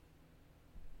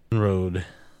road.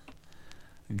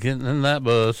 Getting in that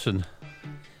bus, and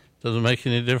doesn't make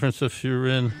any difference if you're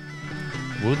in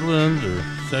Woodland or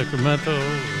Sacramento.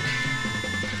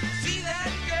 See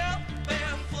that girl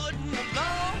barefooting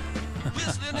along,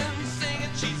 whistling and singing,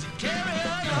 she's a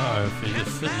carrying on. If you're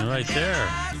just sitting right there.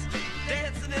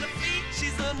 Dancing in her feet,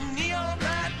 she's a neon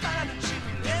light fine, and she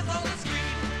lives on the street.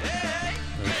 Hey,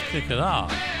 Let's kick it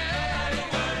off.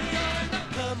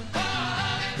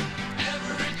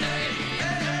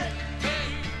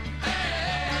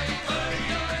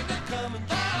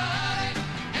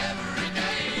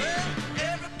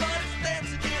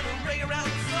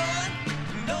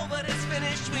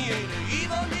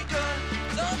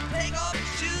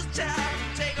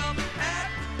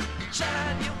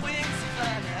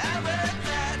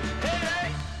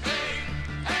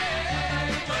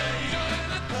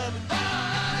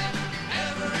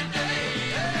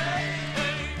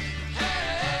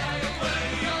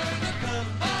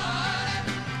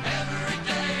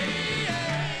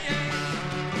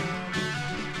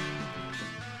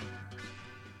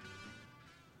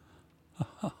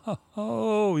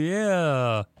 Oh,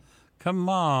 yeah. Come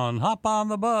on, hop on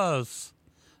the bus.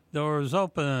 Doors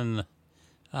open.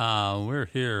 We're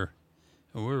here,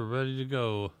 and we're ready to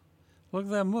go. Look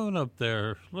at that moon up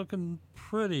there, looking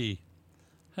pretty.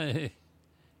 Hey,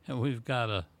 and we've got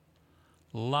a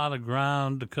lot of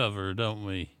ground to cover, don't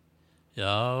we?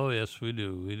 Oh, yes, we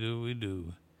do. We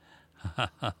do.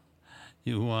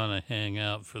 You want to hang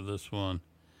out for this one,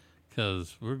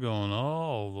 because we're going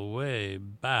all the way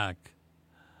back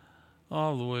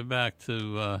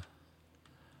to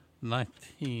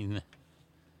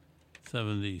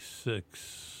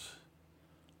 1976.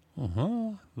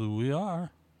 We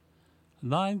are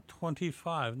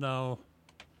 9:25 now.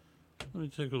 Let me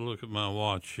take a look at my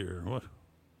watch here. What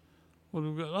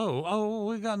do we got? Oh,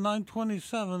 we got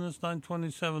 9:27. It's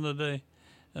 9:27 today,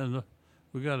 and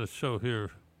we got a show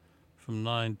here from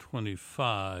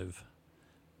 9:25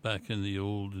 back in the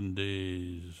olden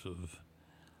days of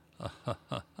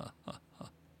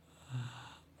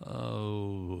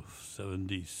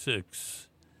 76.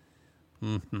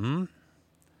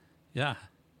 Yeah.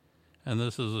 And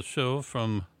this is a show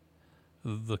from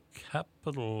the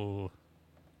Capitol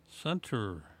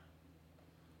Center.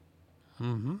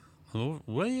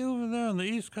 Way over there on the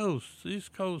East Coast.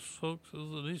 East Coast, folks. This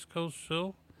is an East Coast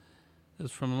show.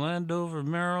 It's from Landover,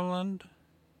 Maryland.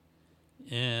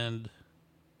 And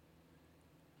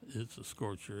it's a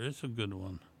scorcher. It's a good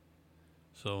one.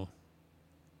 So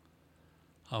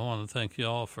I want to thank you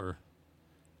all for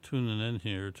tuning in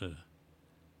here to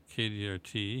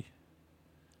KDRT,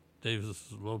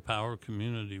 Davis' low-power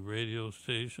community radio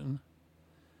station.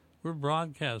 We're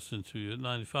broadcasting to you at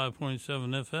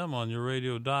 95.7 FM on your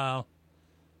radio dial,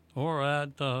 or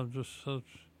at just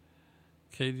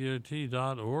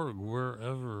KDRT.org,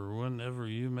 wherever, whenever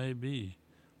you may be.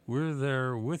 We're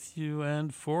there with you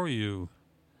and for you.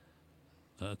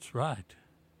 That's right.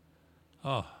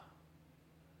 Oh,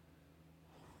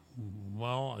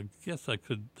 well, I guess I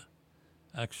could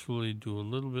actually do a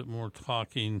little bit more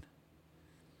talking,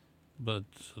 but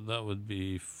that would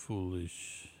be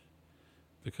foolish,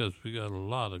 because we got a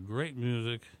lot of great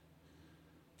music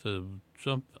to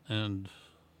jump and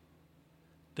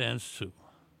dance to.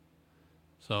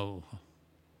 So,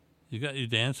 you got your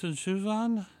dancing shoes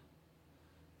on?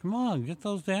 Come on, get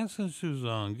those dancing shoes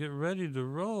on. Get ready to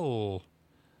roll.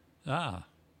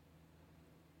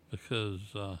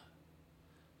 Because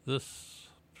this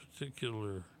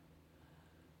particular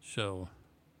show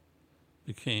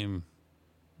became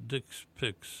Dick's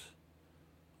Picks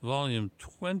Volume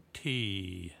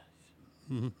 20.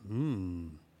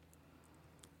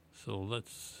 So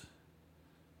let's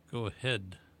go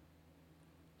ahead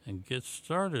and get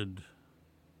started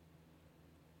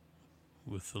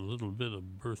with a little bit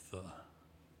of Bertha.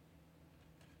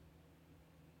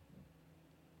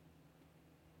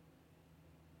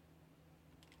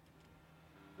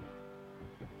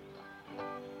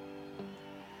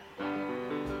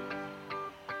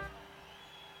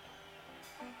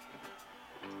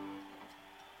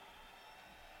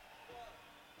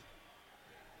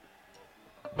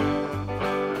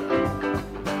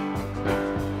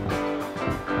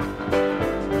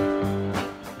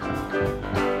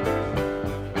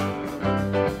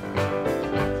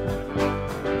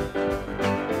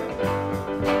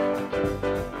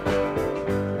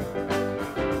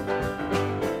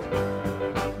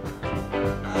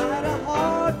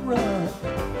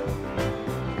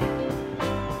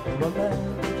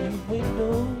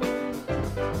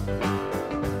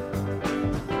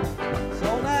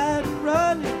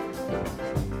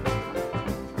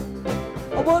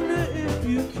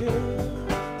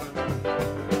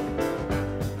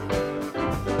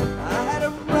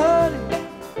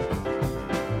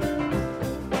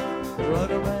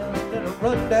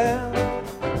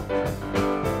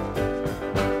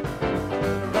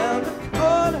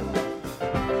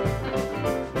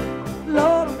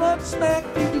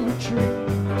 tree.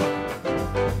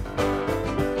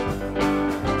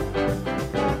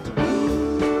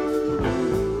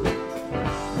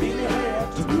 Really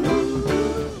have to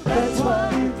move. That's why,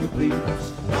 if you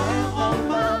please, I'm on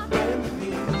my bended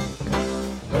knees.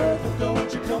 Bertha,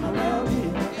 don't you come around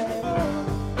here anymore.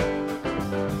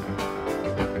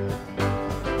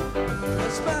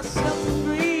 It's myself to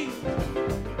breathe.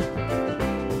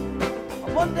 I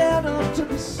went down onto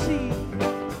the sea.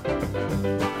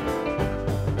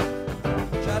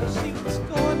 Try to see what's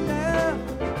going down.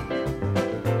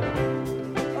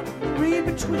 Read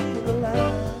between the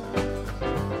lines.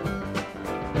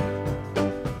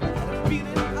 Had a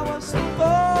feeling I was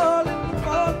falling,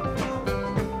 falling,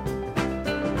 falling.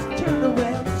 Turn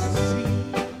around to see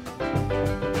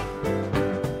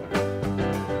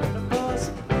the voice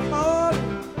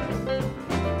calling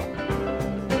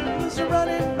was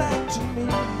running back to me.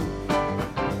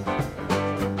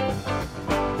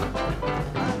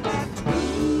 I had to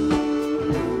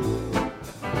move,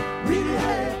 really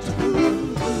had to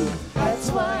move. That's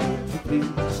why, if you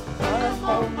please, I'm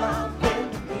on my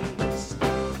bended knees.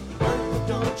 But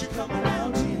don't you come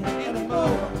around here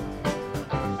anymore.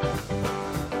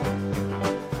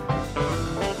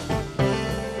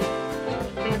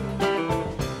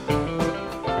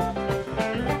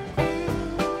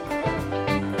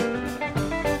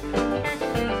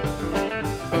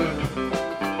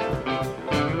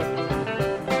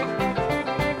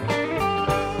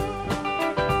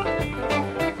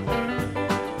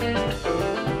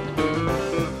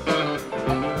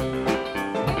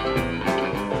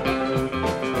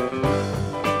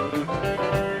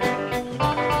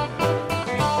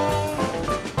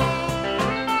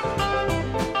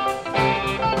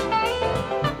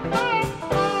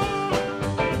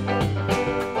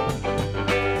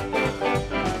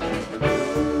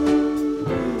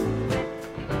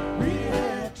 Really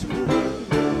had to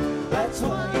move. That's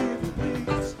why, if you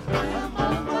please, I'm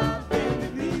on my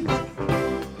bended knees.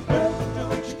 But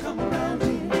don't you come around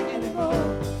here anymore.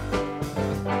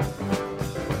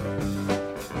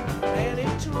 Ran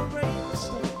into a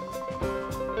rainstorm.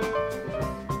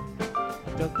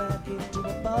 Dug back into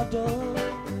the bottle.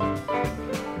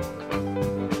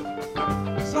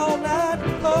 It's all night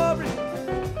pouring.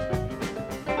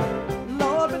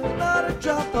 Lord, but not a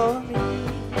drop on me.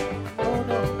 Oh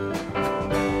no.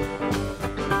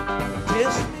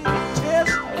 Test me,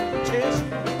 test me, test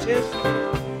me, test me.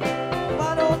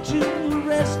 Why don't you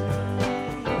rest me?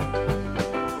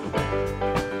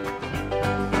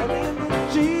 I'm in the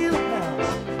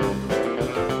jailhouse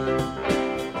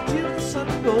till the sun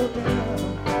goes down.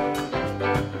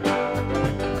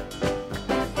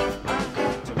 I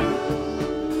had to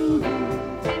move,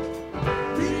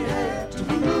 really had to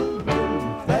move.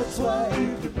 That's why,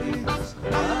 if you please,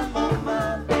 I'm on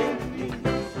my bended knees.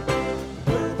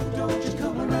 But don't you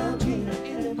come around here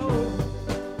anymore.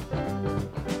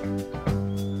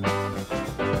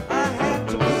 I had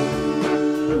to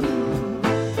move,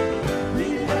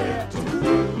 really had to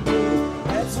move.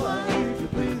 That's why, if you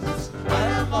please,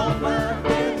 I'm on my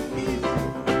bended knees.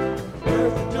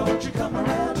 But don't you come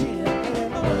around here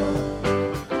anymore.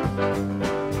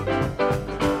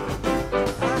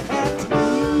 I had to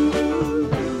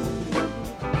move,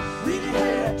 really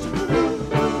had to move.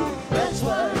 That's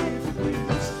why, if you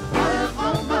please, I'm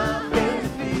on my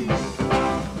bended knees.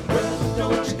 Well,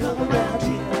 don't you come around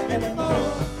here anymore.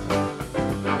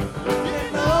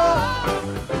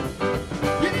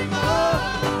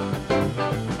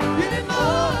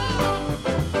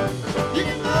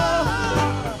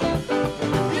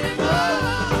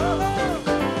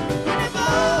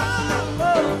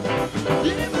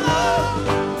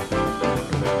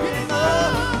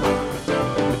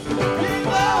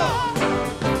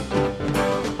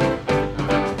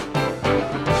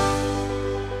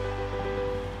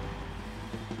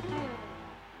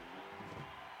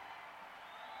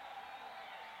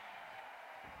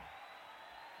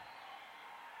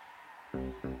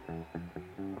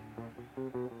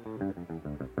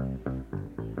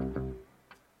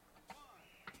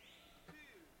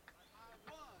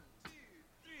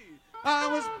 I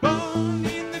was born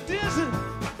in the desert,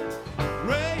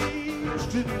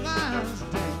 raised in the lion's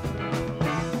den.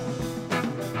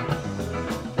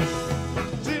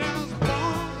 Said I was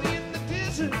born in the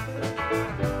desert,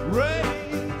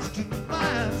 raised in the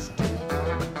lion's den.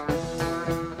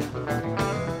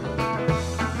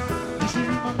 You see,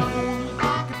 my own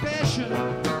occupation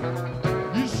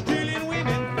is stealing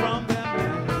women from their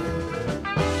men.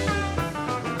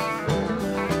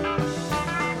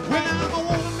 When I'm a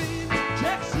woman in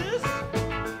Texas,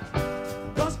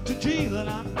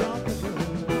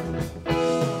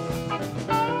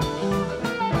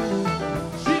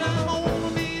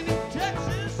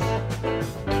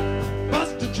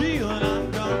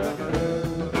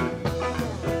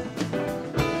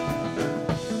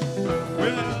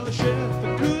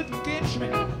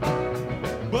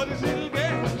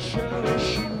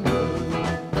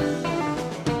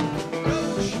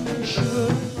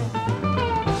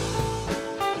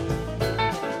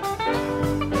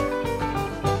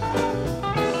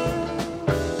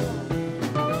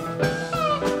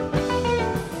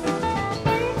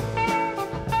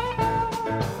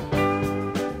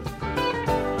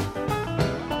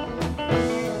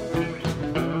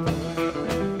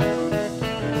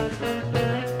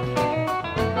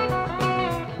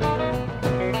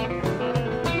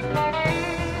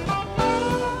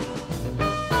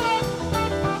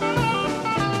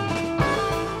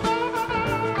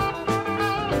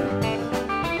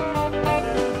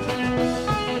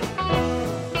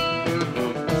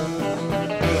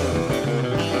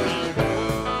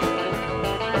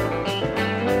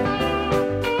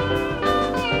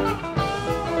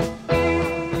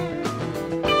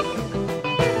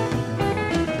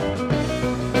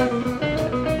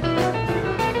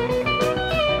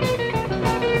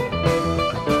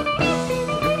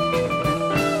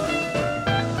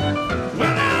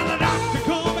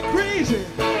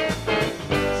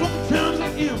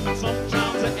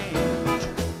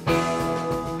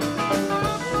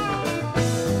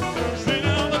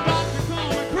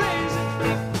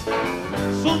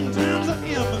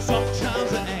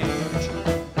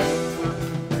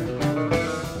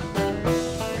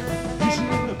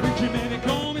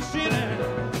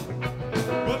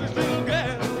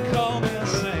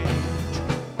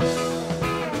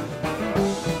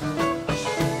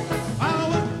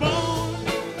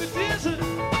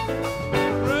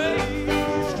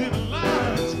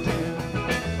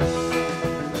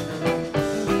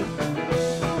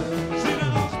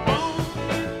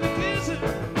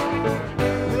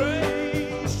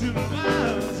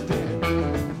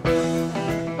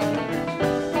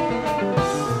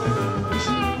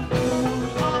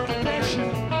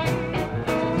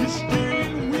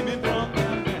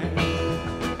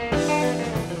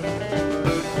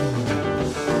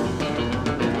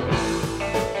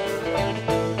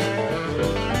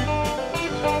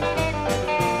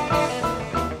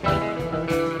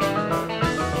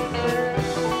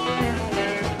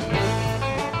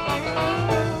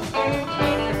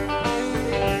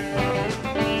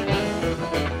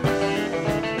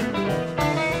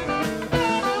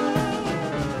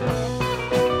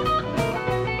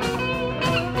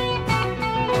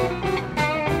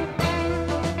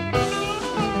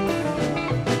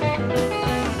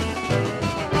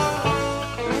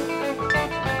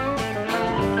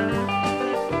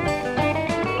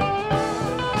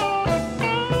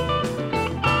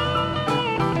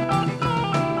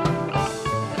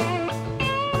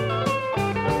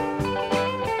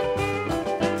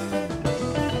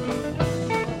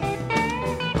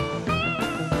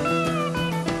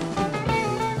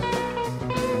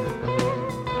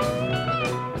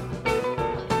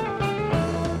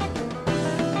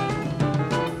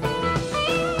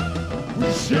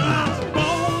 She was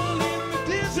born in the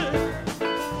desert,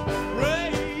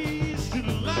 raised in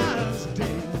the lion's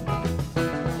den.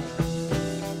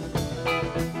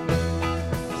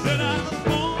 Said I was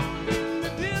born in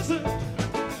the desert,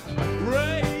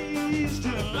 raised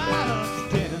in the lion's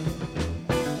den.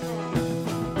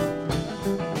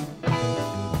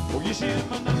 Oh, you see,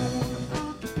 my number one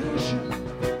occupation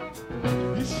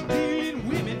is stealing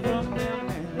women from their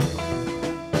men.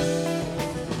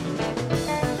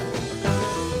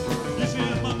 This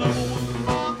is my number one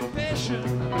occupation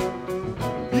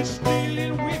is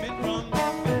stealing women from their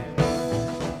men.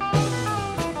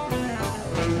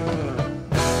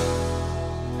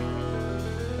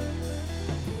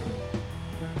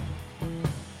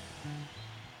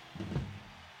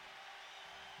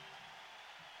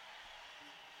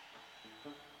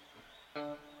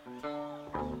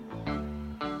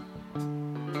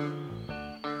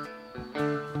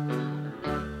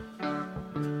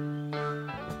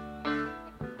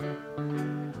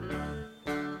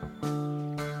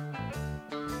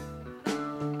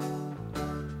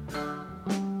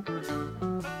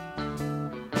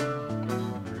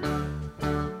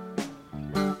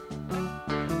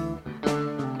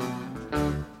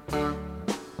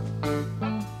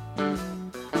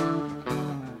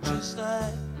 Just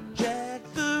like Jack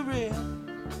the Ripper,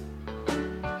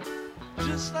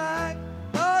 just like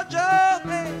Mojo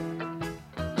Hay,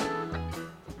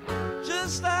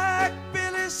 just like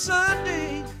Billy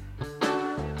Sunday,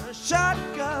 a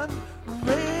shotgun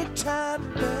ragtime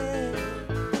band.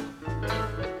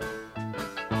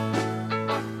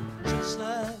 Just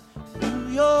like New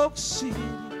York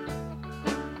City,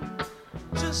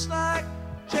 just like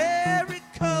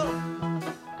Jericho.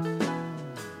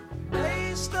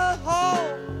 Race the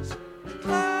halls,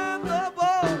 climb the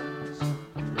walls,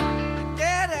 and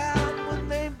get out when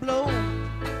they blow.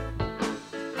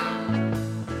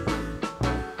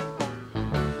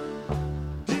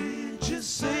 Did you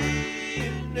see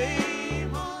your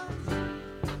name was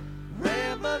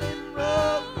Rambling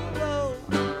Road?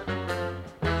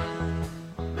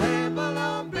 Ramble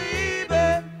on, baby.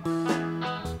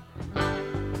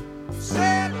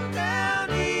 Settle down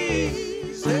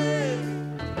easy.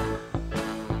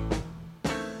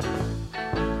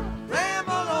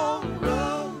 Ramble on the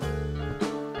road.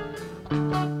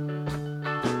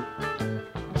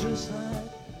 Just like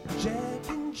Jack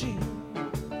and Jill,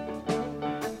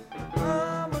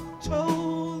 Mama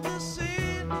told the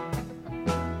scene.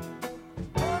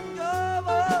 One go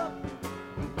up,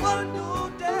 one go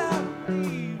down,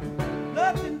 leave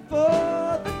nothing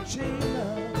for the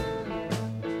jailer.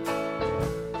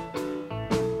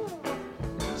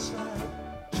 Just like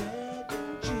Jack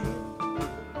and Jill,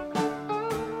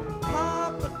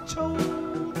 Papa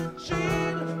told the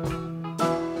jailer,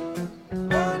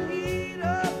 one heat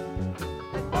up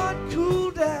and one cool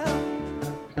down.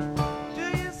 Do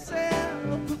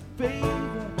yourself a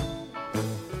favor.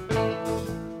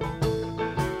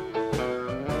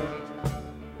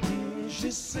 Did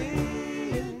you see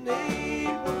your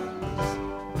neighbors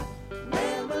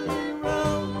rambling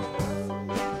round?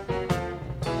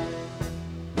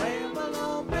 Ramble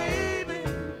on, baby.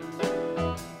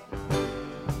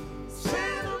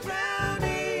 Settle down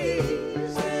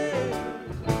easy.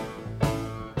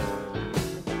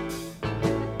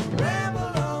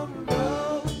 Ramble on the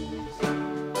road.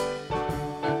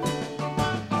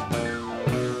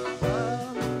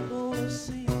 I'm gonna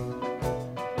see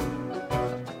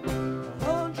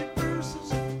 100 birds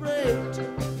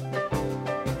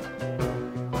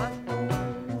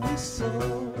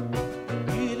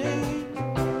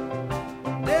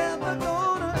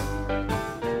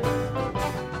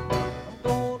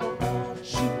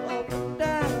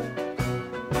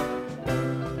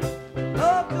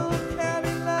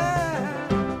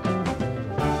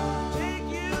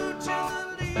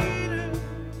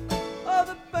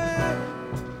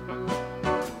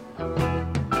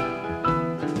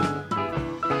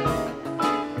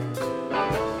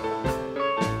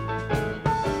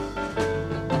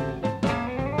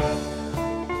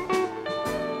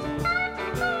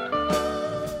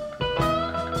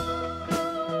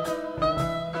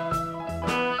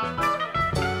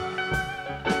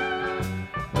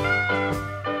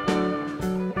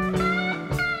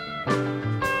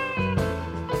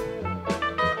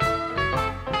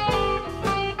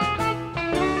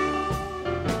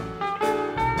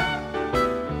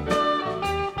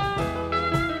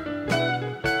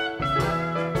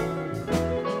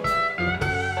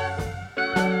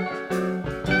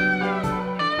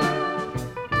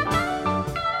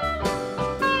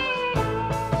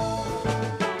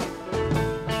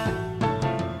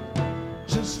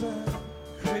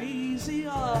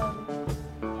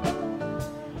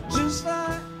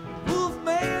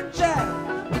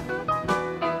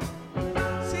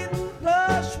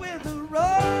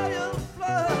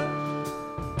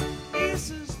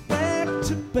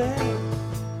to bed.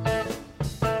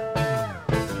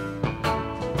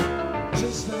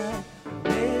 Just like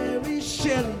Mary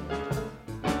Shelley,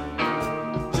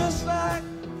 just like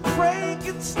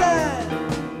Frankenstein.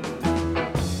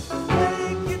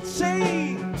 Make it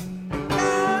change,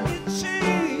 now you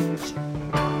change.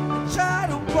 Try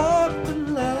to walk the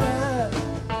line.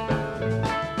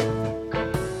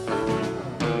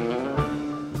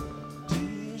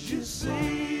 Did you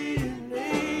see your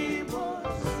name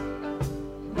was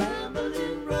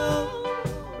Rambling Road?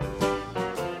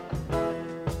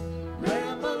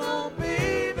 Ramble on,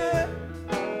 baby.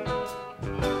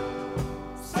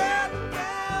 Settle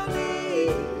down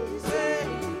easy.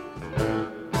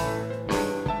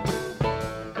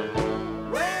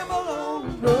 Ramble on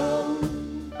the road.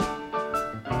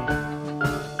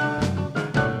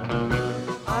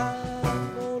 I'm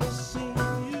gonna sing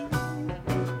you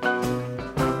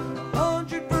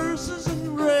 100 verses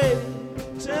in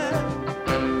ragtime.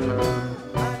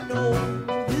 I know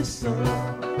this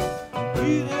song,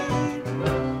 it ain't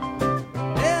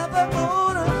ever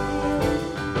gonna end.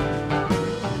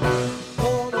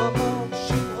 Gonna march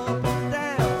you up and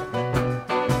down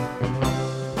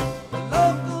the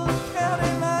local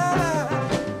county line.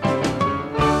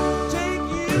 Take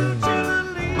you to the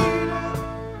leader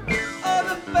of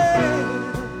the band.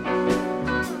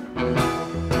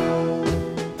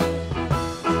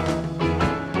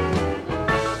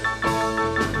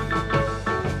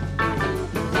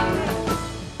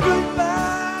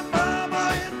 Goodbye, Mama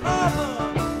and Papa.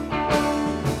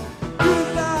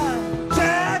 Goodbye,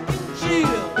 Jack and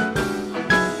Jill.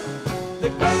 The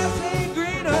grass ain't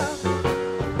greener,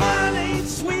 mine ain't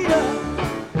sweeter,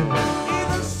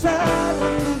 either side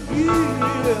of the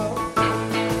hill.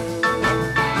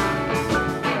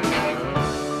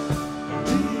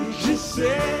 Did you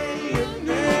say your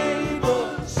name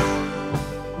was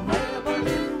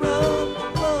Rambling Road?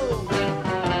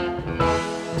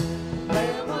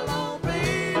 Ramble on,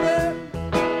 baby.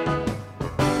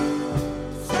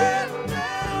 Settle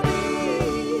down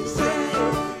easy.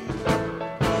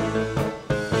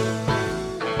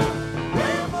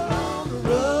 Ramble on the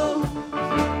road.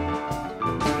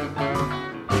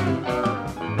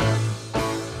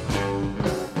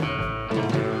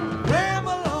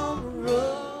 Ramble on the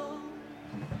road.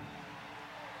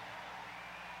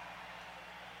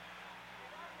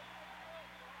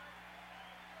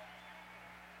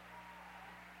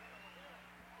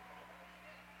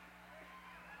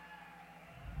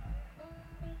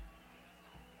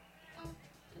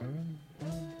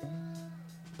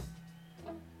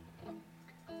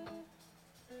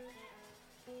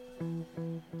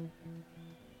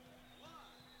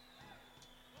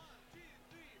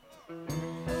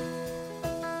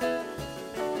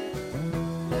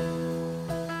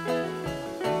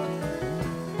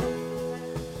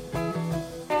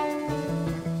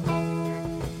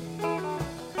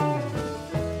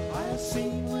 I have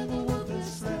seen where the wolf is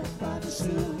slept by the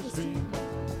silver stream.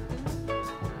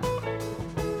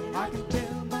 I can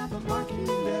tell by the mark he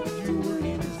left you were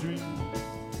in his dream.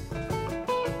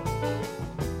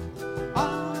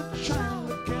 Our child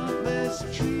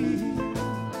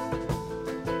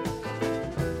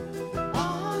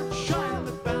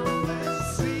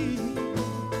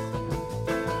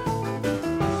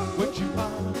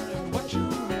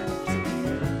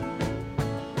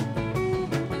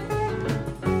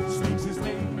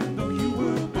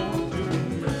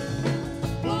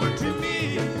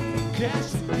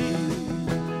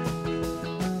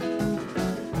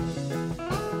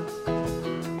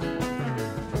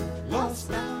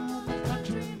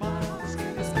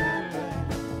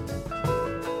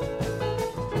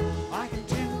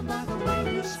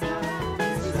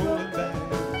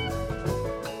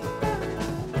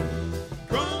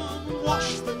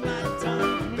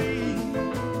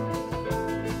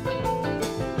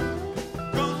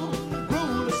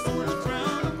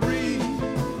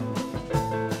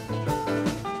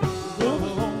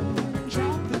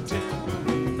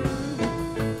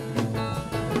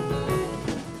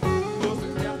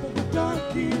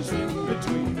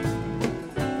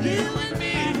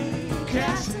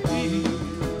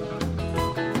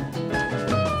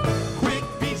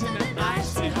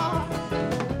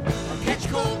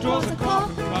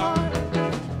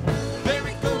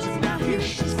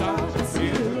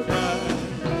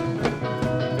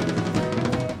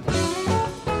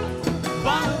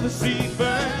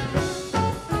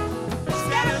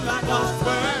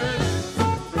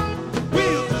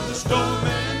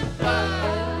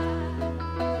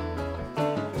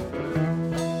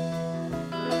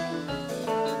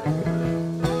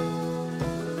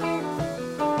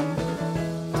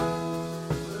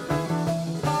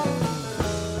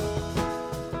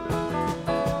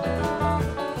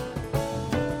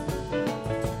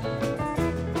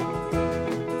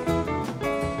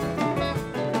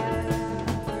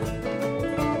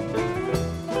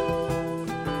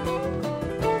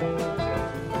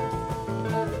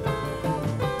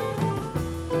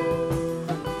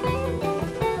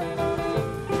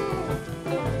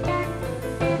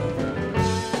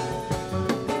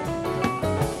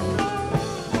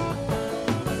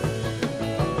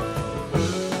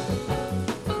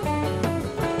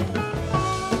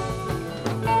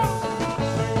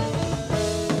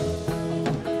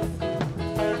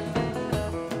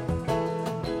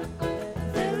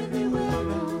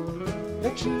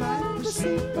Let your life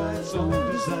proceed by its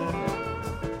own design.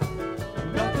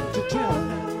 Nothing to tell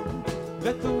now.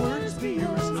 Let the words be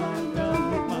yours, none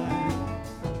but mine.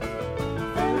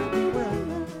 Fare thee well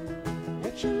now.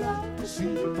 Let your life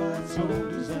proceed by its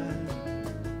own design.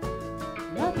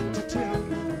 Nothing to tell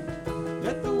now.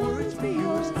 Let the words be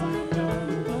yours, none but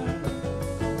mine.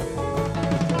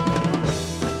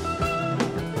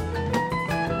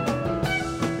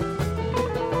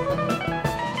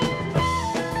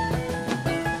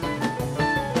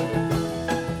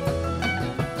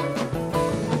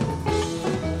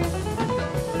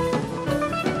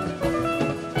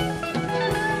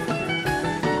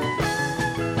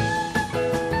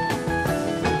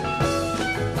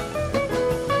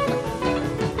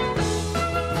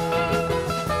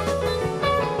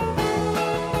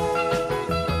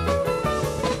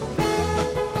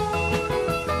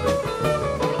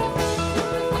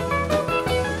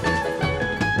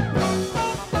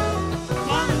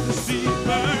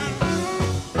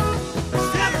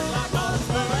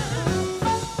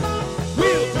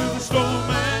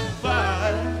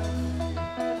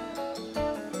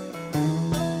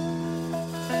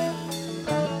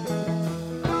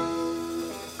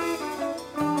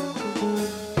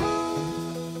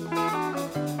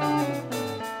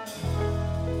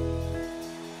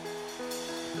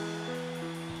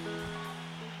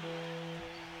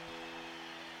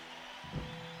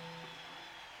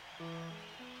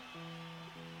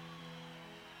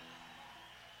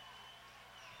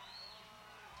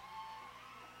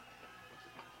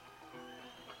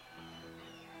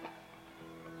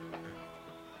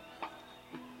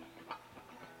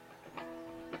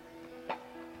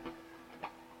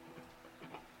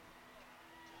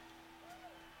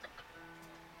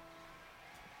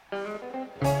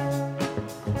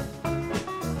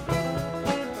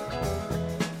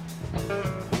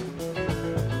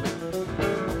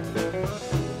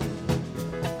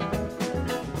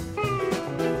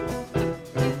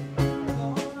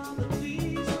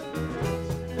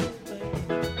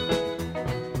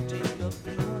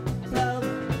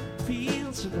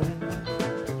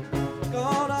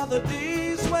 Gone are the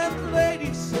days when the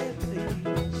ladies said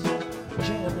things.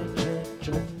 Janet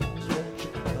Jones, won't you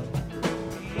come with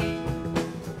me?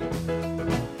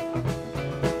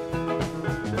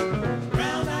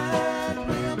 Brown-eyed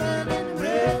women in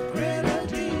red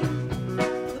grenadine.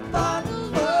 The bottle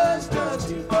was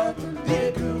dusty, but the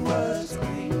liquor was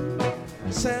clean.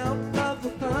 The sound of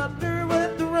the thunder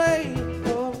with the rain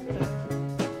pouring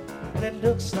down, and it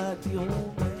looks like the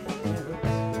old man.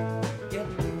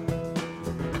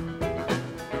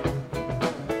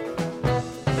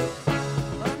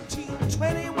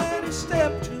 1920 when he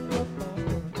stepped to the bar,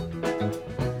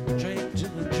 drank to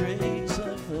the dregs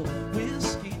of the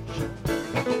whiskey jar.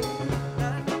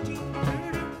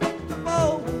 1930 the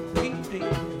ball came in,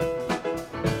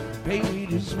 paid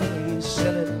his way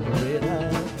selling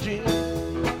red-hot gin.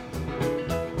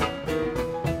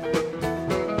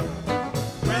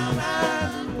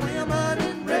 Brown-eyed women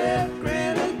in red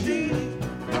grenadine.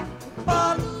 The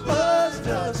bottle was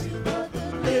dusty, but the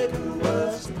liquor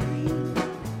was clean.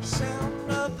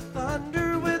 Sound of the thunder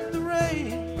with the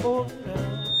rain pouring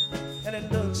down, and it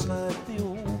looks like the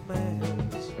old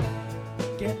man's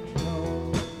getting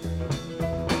old.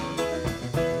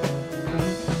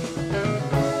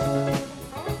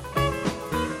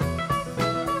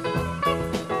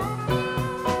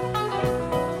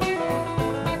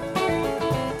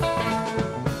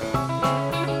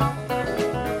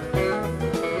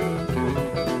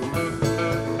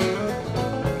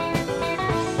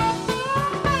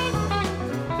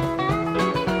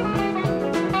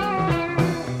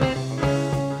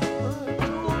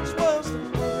 George was the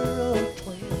mother of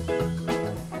 12,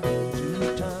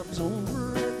 2 times over,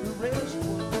 and the rest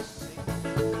was sick.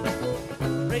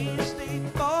 Raised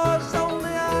 8 boys,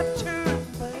 only I turned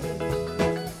back.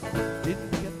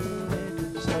 Didn't get the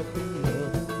records like the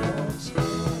other ones.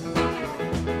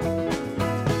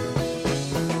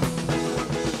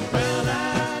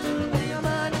 Brown-eyed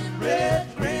women in red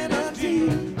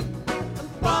grenadine. The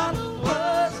bottle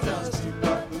was dusty,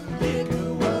 but the liquor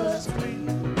was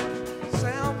clean.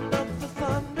 Sound of the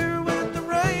thunder with the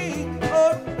rain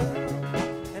pouring down,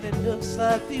 and it looks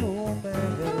like the old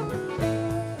man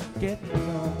getting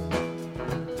on.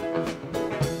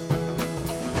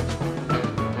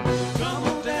 Come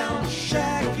on down,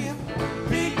 shack in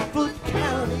Bigfoot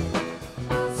County.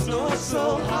 Snowed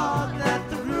so hard that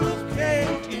the roof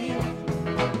caved in.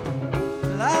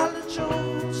 Lila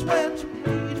Jones went to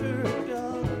meet her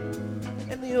God,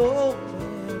 and the old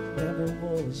man never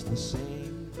was the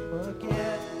same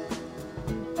again.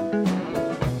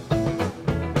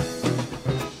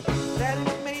 Daddy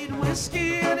made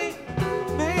whiskey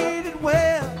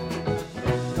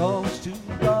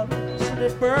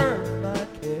burn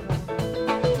like hell.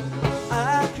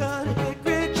 I cut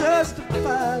hickory just to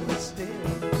find the stem.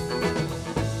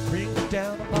 Bring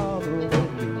down a bottle when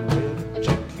you're ready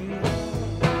to kill.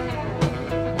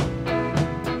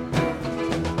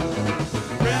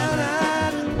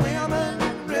 Brown-eyed women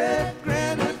and red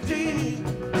grenadine.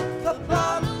 The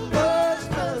bottle was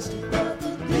dusty, but the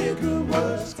liquor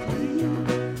was clean.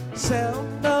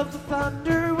 Sound of the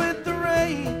thunder with the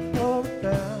rain pouring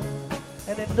down,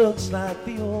 and it looks like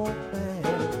the old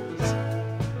man's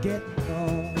getting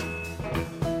on.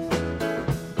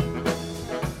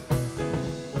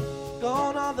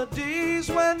 Gone are the days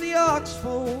when the ox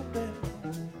fold down,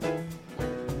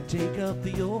 take up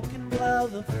the yoke and plow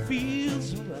the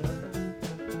fields around.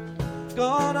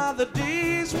 Gone are the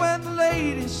days when the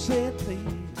ladies said,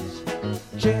 please,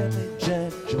 Jenny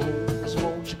Jack Jones,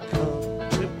 won't you come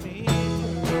to me?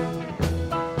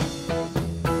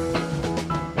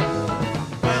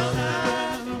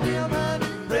 Brown-eyed women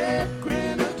in red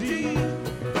grenadine.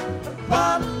 The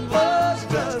bottle was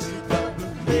dusty, but the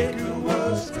liquor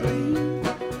was clean.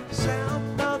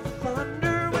 Sound of the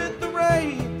thunder with the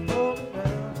rain pouring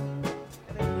down,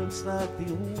 and it looks like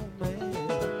the old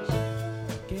man's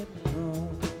getting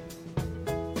on.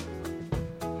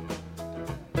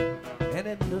 And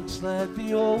it looks like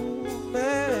the old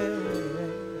man's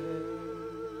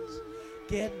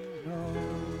getting on.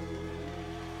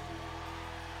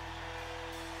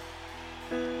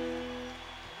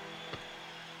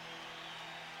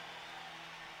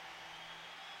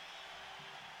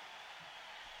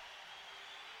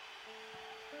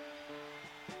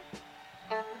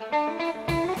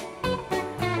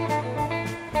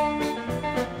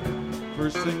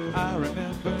 First thing I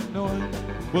remember knowing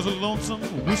was a lonesome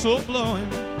whistle blowing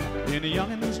in a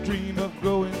youngin's dream of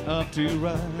growing up to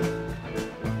ride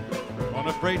on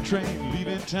a freight train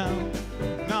leaving town,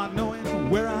 not knowing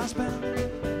where I was bound.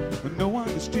 No one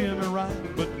could steer me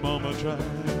right, but Mama tried.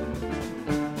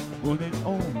 One and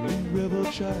only rebel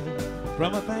child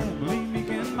from a family meek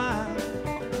and mild,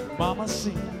 Mama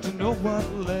seemed to know what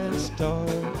led start.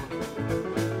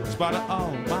 In spite of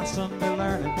all my Sunday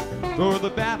learning, for the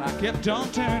bad I kept on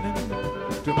turning,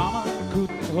 till Mama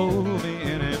couldn't hold me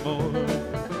anymore.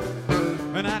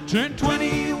 And I turned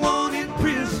 21 in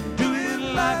prison,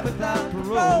 doing life without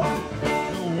parole.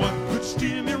 No one could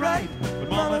steer me right, but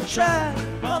Mama tried,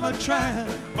 Mama tried,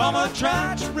 Mama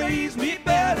tried to raise me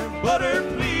better, but her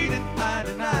pleading I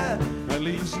denied. That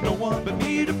leaves no one but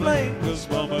me to blame, 'cause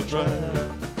Mama tried.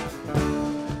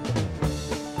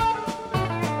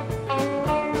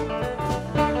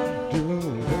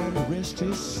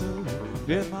 His soul,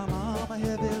 did my mama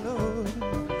heavy load.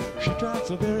 She tried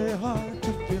so very hard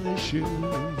to fill his shoes,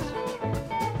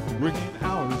 working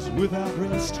hours without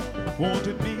rest,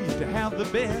 wanted me to have the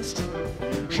best.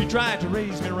 She tried to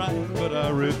raise me right, but I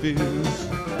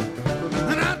refused.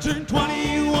 And I turned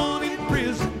 21 in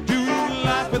prison, doing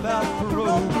life without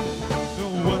parole.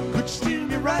 No one could steer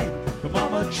me right, but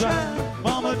Mama tried,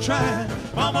 Mama tried,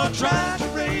 Mama tried to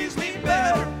raise me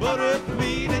better, but her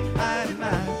pleading I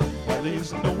denied.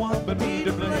 Leaves no one but me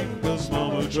to blame, 'cause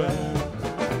Mama tried.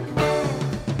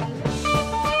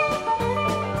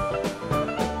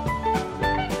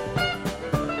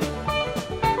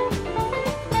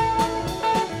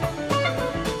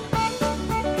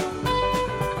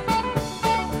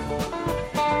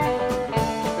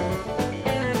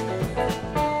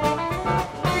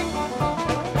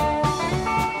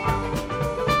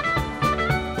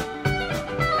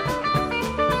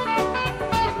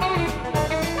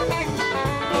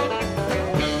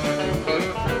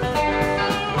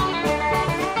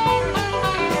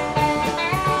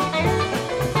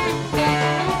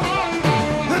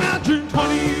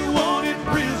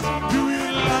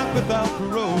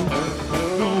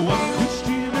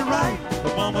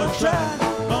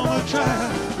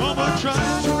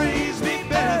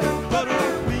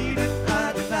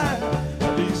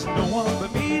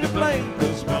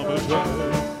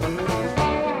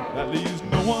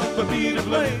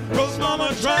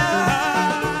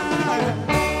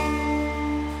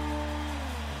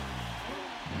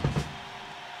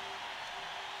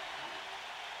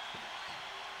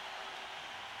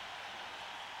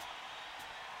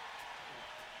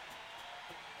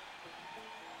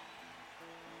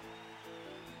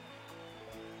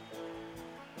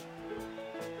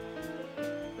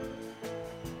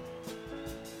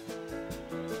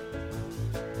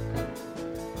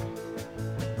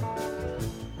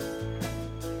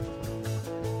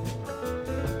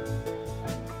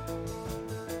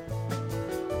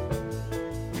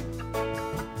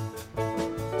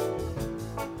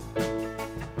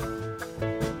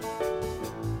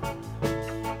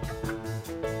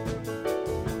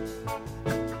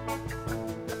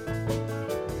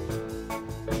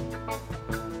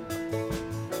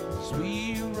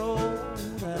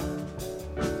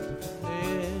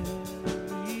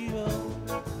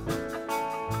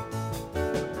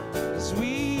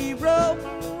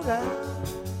 rode out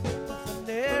with an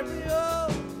aerial.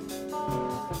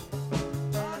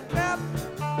 Our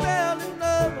captain fell in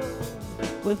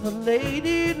love with a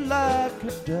lady like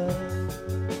a dove,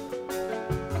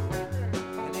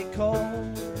 and he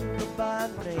called her by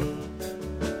name,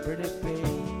 Pretty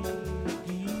Peggy.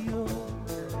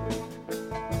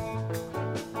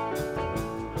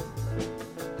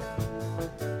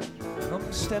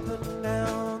 I'm stepping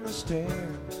down the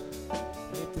stairs,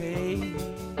 Pretty Peggy.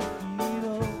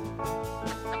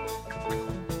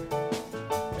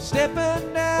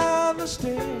 Stepping down the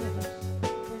stairs,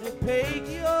 Pretty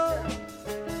Peggy.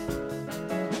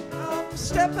 I'm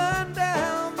stepping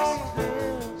down the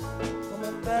stairs,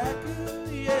 coming back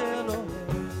in yellow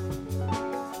hair.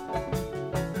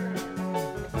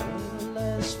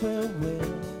 Last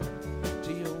farewell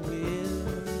to your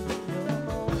William.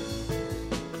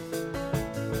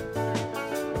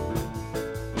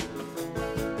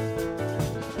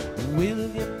 Will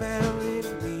you marry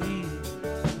me,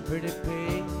 Pretty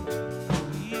Peggy?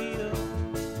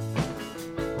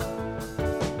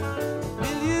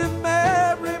 Will you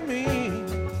marry me,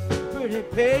 Pretty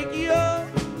Peggy?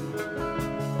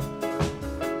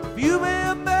 If you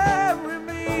will marry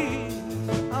me,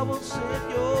 I will set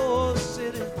your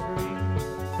city free.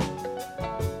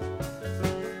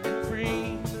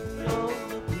 Free of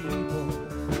the people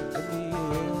of the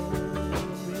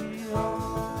area.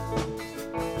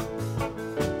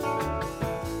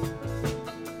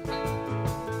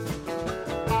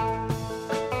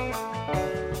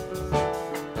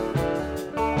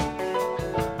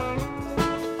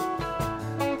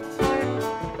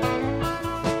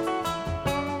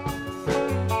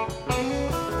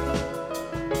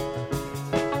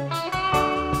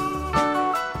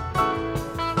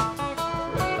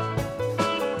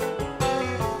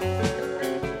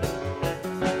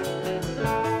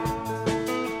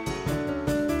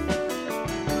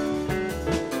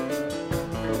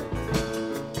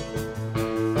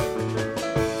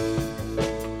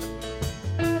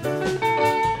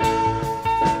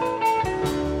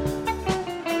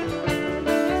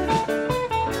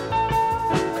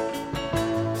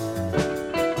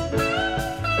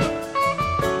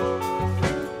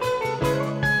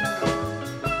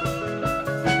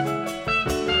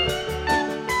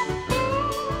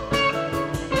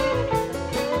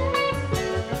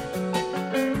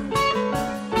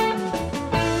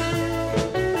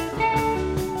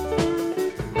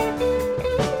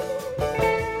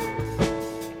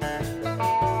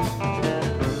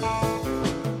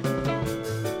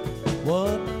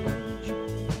 What would you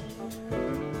do,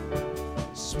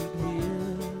 sweet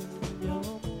William?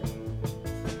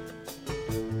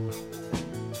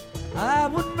 I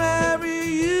would marry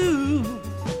you,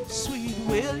 sweet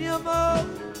William.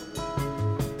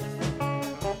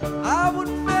 I would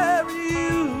marry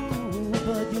you,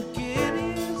 but your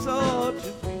kidneys ought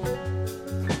to be.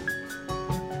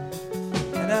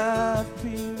 And I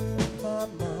fear my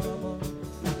mama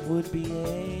would be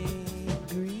angry.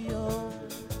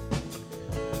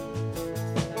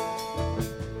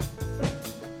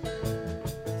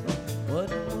 What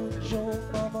would your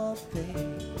mama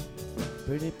think,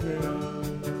 Pretty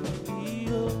Peggy?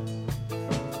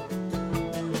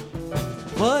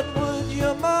 What would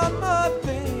your mama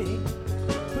think,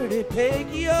 Pretty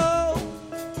Peggy?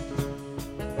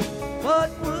 What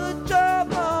would your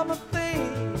mama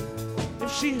think if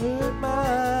she heard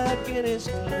my Guinness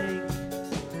clink?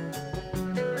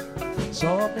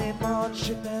 Saw me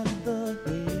marching at the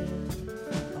head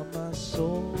of my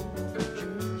soldiers.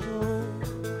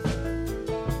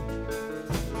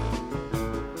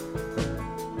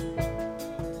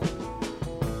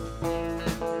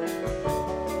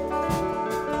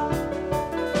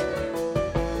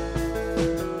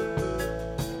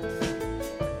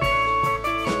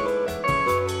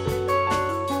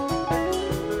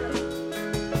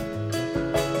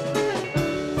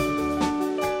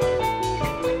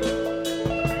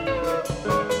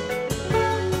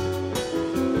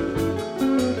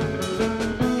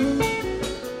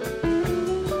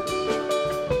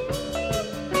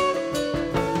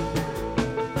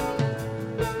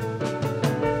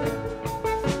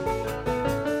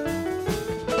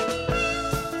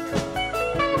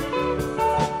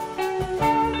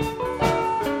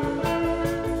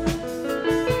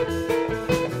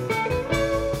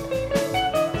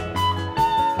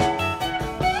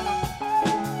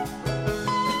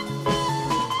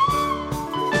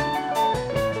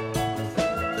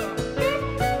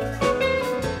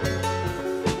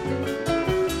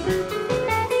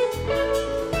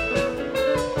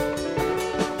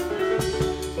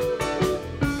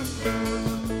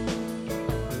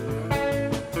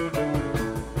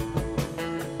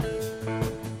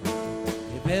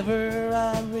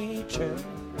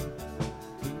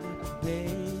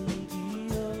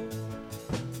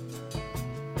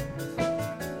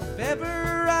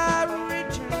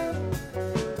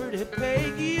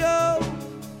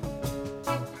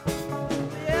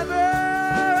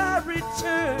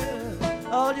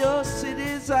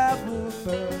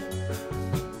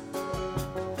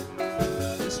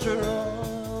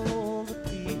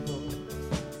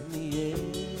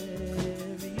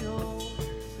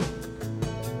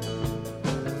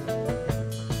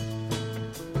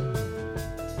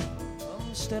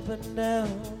 stepping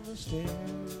down the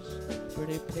stairs,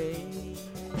 pretty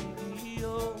Peggy,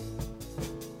 oh.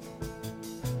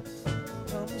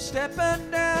 Come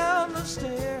stepping down the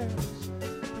stairs,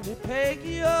 pretty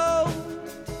Peggy, oh.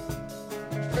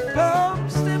 Come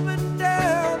stepping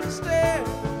down the stairs,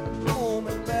 home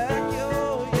and back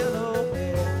your yellow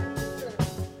hair.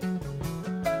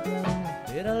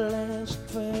 Did a last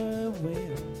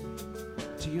farewell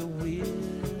to your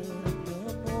wisdom,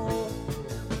 oh.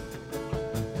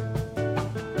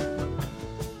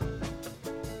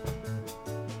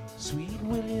 Sweet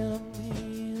William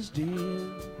is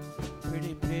dead,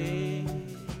 pretty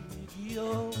Peggy,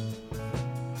 oh.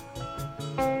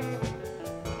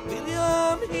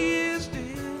 William is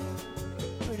dead,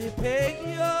 pretty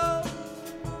Peggy, oh.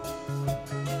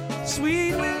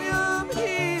 Sweet William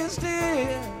is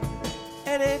dead,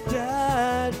 and he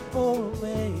died for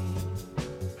me.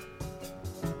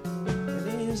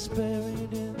 And he's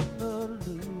buried in the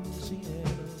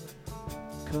Louisiana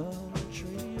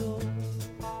country, oh.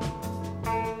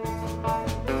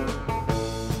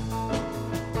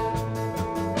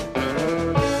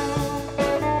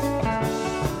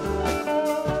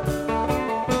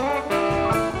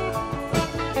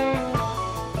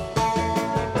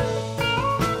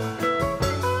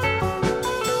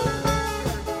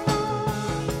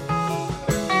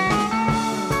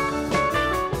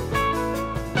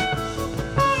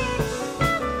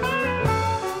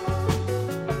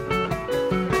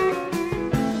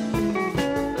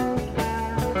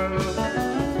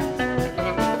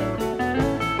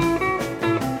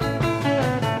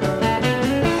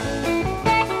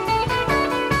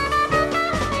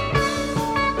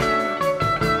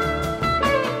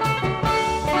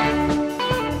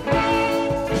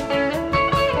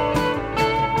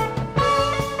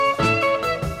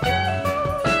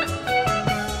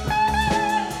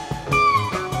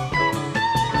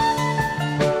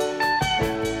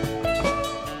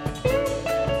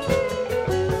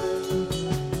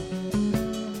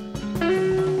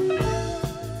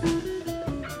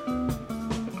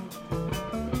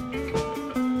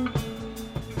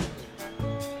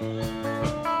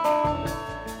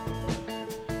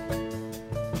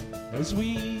 As we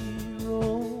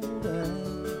roll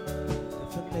down the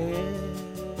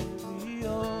Flamingo,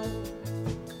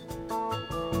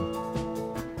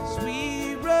 as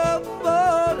we roll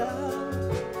down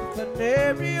the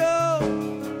Flamingo,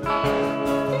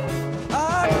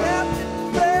 our captain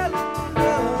fell in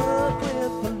love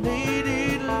with a lady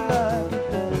like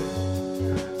that.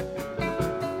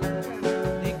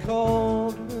 He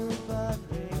called her by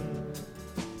name,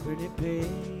 pretty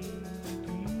Peggy,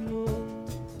 oh.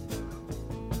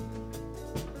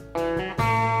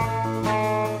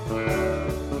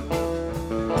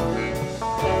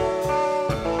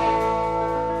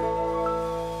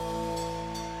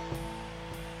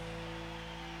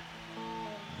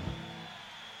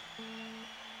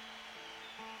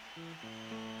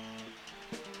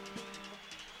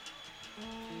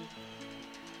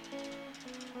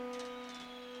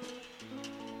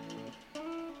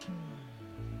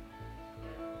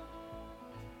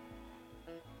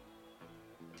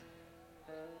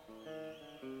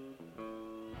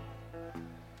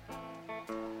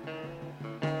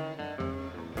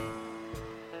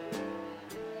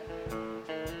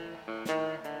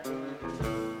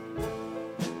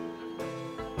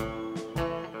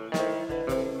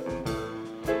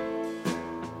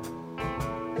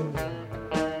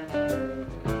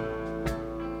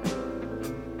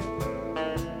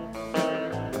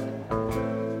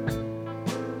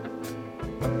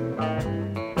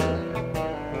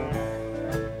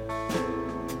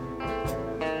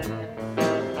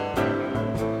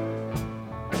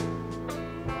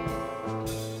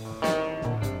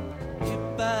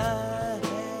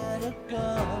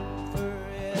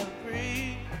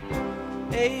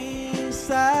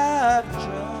 I've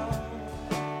tried,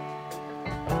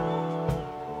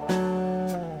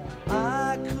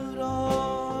 I could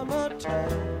arm a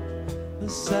town the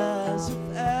size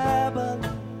of Abilene.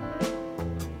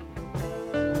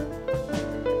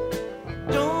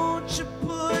 Don't you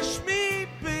push me,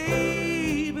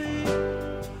 baby,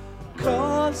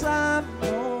 'cause I'm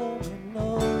going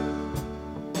alone.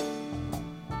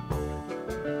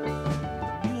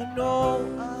 You know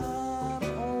I'm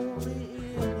only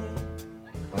in it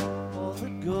for the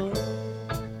good.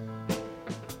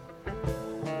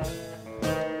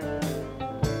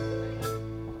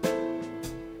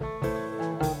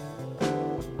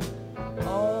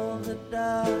 All that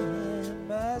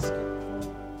I'm asking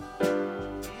for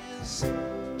is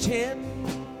 10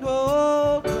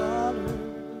 gold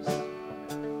dollars,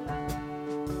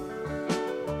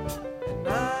 and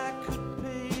I could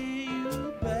pay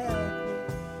you back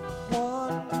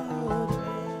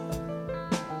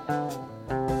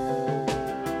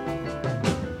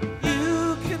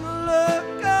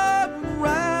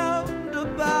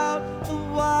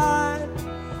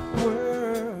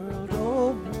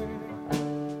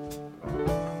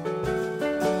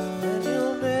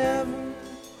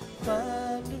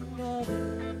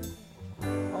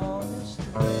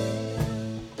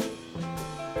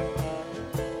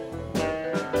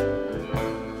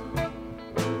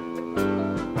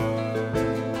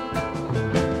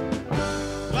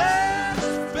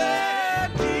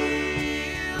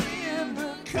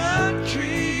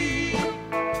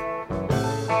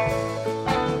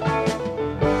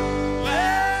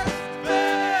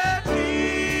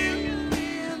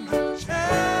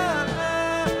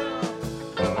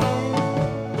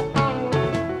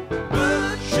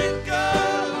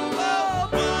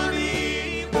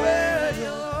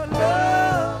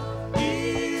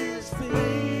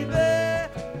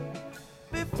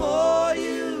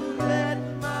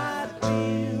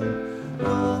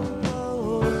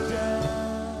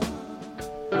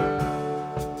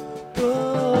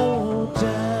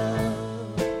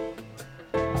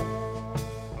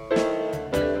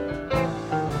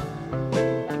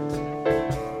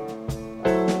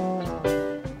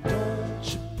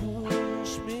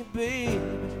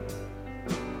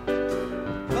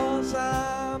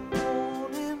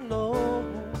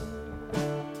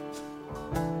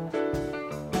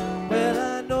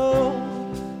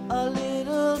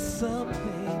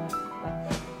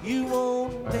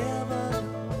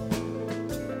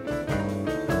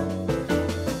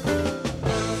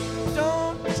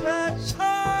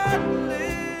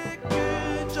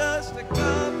just a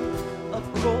cup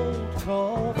of cold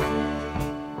coffee.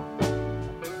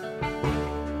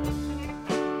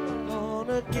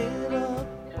 Gonna get up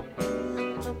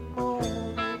in the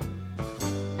morning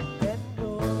and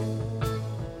go.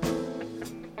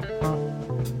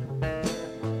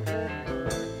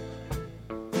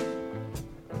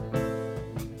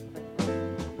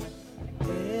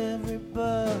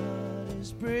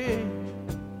 Everybody's brave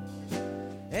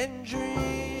and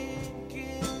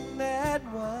drinking that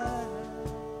wine.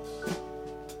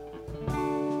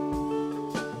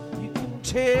 You can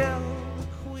tell the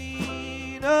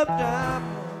queen of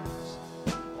diamonds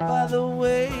by the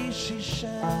way she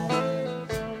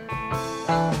shines.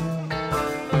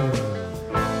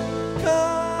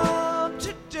 Come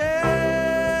to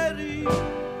daddy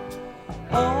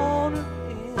on an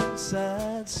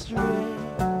inside straight.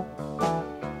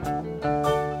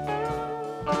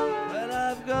 But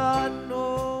I've got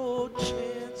no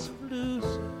chance of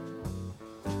losing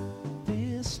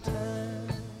this time.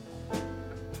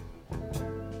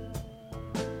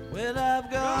 Well, I've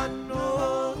got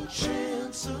no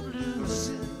chance of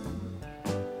losing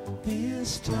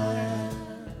this time.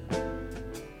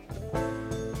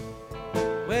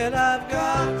 Well, I've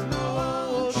got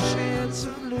no chance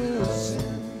of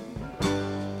losing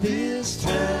this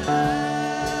time.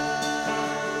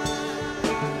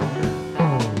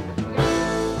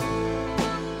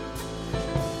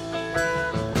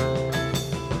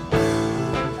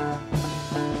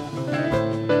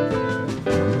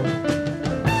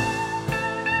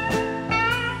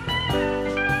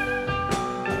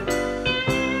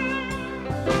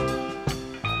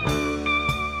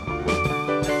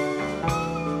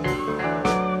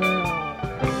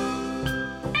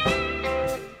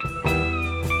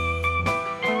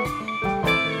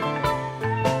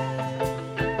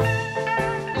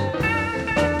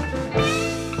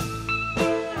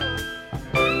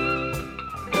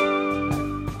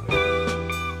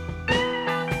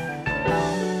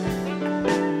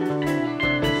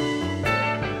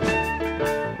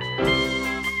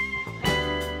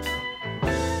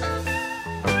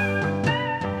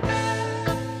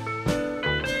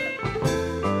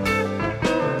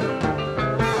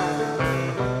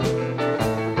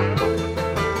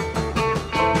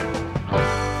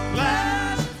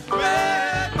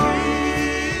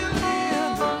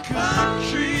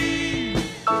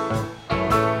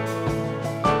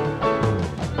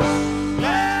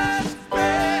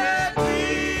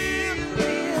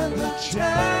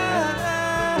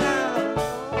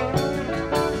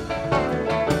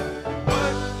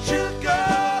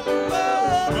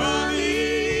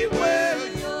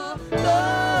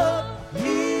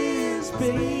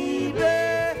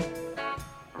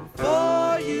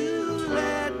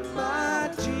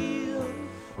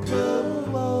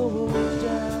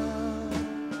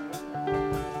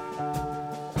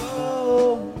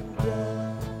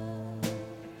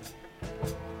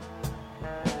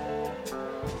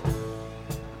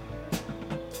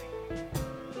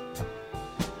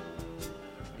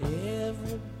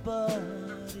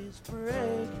 Everybody's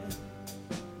breaking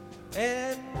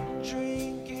and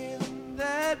drinking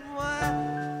that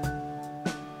wine.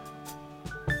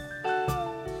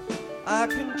 I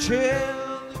can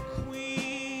tell the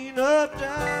queen of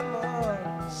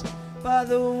diamonds by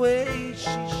the way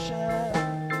she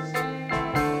shines.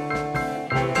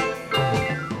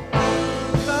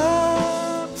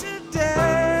 Come to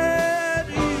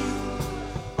daddy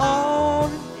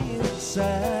on an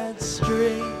inside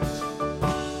street.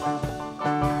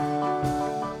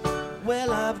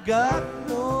 Well, I've got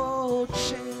no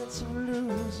chance of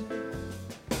losing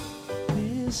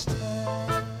this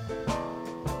time.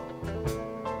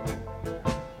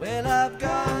 Well, I've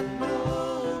got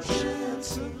no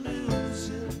chance of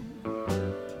losing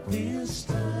this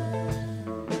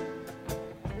time.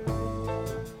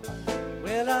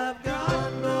 Well, I've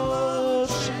got no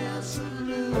chance of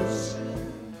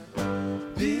losing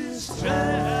this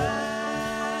time.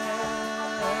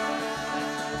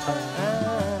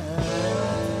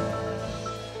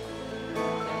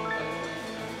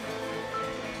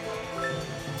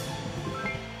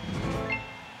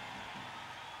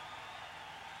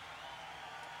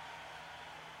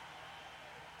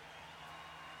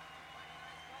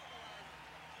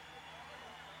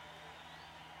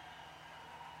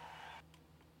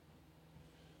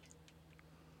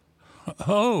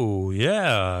 Oh,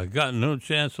 yeah. Got no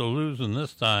chance of losing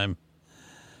this time.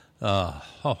 There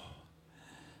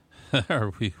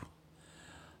we.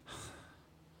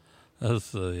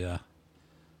 That's the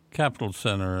Capitol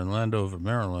Center in Landover,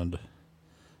 Maryland,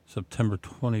 September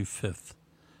 25th,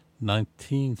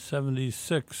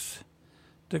 1976.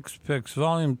 Dick's Picks,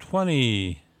 Volume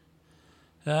 20.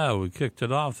 Yeah, we kicked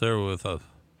it off there with a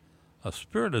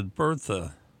Spirited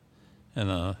Bertha and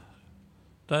a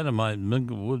Dynamite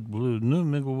Minglewood Blues, New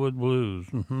Minglewood Blues.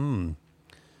 Then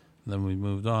we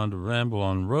moved on to Ramble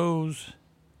on Rose,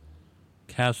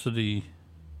 Cassidy,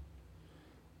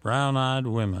 Brown Eyed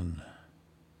Women.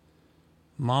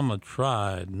 Mama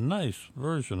Tried, nice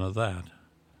version of that.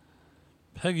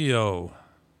 Peggy O.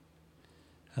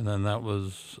 And then that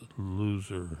was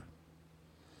Loser.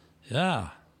 Yeah,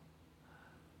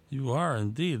 you are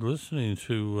indeed listening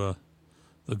to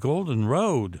The Golden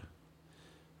Road,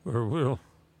 where we'll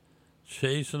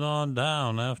chasing on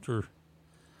down after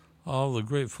all the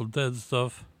Grateful Dead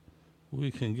stuff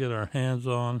we can get our hands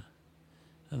on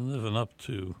and living up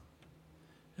to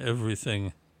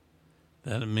everything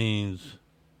that it means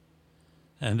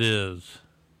and is.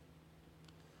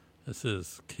 This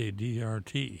is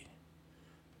KDRT,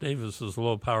 Davis's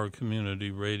low-power community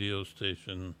radio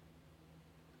station.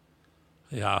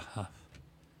 Yeah,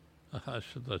 I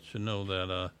should let you know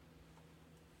that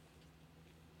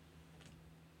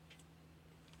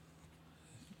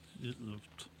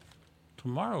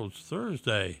tomorrow's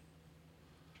Thursday.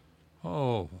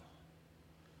 Oh,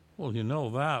 well, you know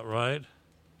that, right?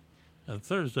 And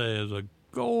Thursday is a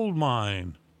gold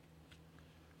mine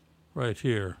right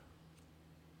here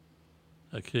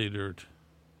at K-Dirt.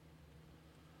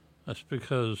 That's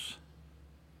because,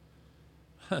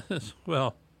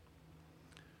 well,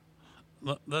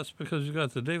 that's because you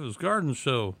got the Davis Garden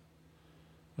Show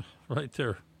right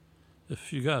there.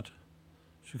 If you got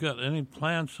any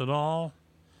plants at all,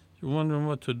 you're wondering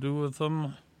what to do with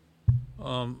them,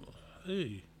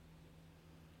 hey,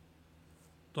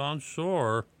 Don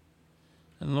Shore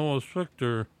and Lois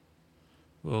Richter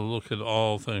will look at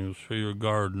all things for your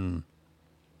garden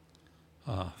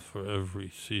for every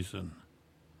season.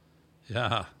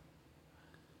 Yeah.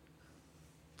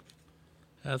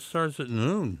 That starts at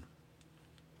noon.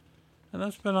 And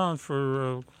that's been on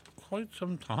for quite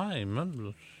some time.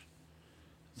 I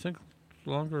think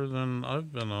longer than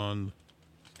I've been on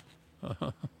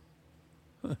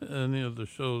any of the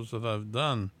shows that I've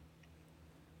done.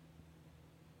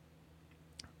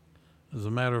 As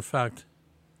a matter of fact,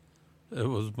 it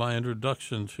was my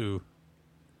introduction to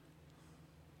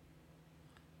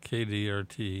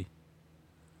KDRT.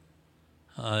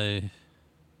 I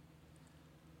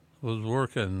was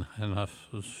working and I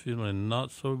was feeling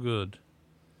not so good.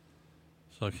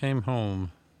 So I came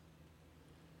home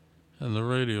and the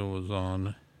radio was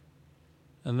on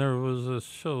and there was a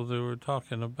show they were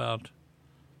talking about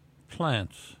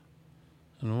plants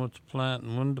and what to plant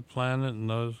and when to plant it, and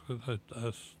I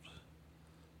asked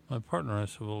my partner, I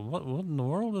said, well, what in the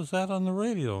world is that on the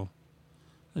radio?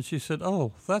 And she said,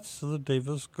 oh, that's the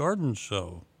Davis Garden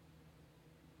Show.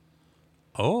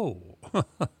 Oh.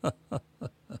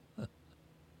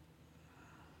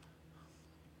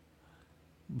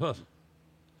 But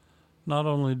not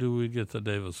only do we get the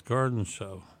Davis Garden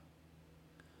Show,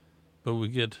 but we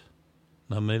get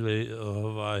Namele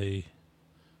Hawaii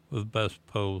with Beth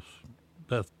Post.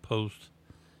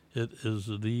 It is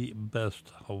the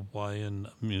best Hawaiian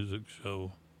music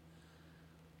show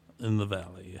in the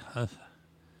Valley.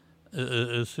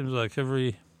 It seems like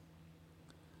every,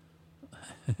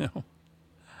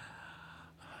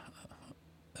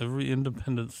 every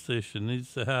independent station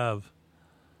needs to have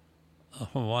a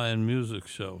Hawaiian music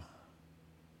show.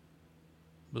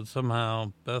 But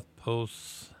somehow Beth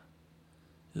Post's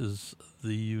is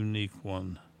the unique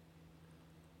one.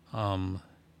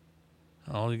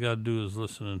 All you got to do is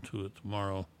listen to it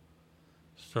tomorrow,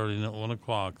 starting at 1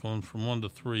 o'clock, going from 1 to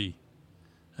 3,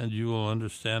 and you will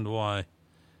understand why.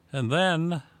 And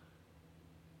then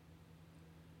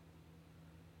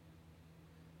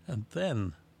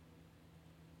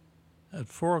at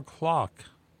 4 o'clock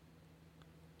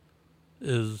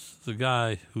is the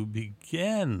guy who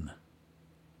began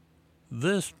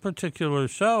this particular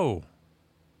show.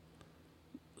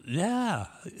 Yeah,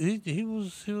 he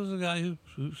was the guy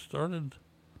who started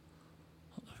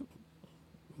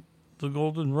the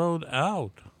Golden Road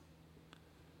out.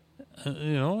 He's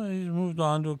moved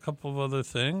on to a couple of other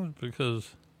things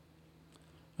because,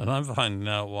 and I'm finding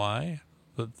out why,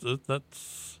 but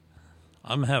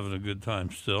I'm having a good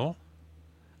time still.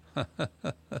 But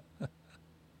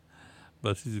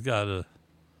he's got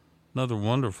another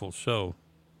wonderful show,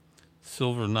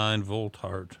 Silver 9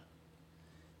 Voltart,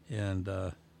 and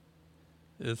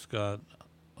it's got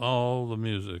all the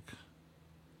music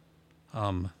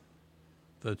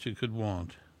that you could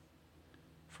want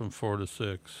from 4 to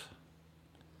 6.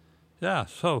 Yeah,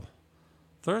 so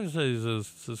Thursdays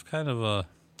is kind of a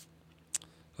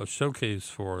showcase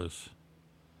for us.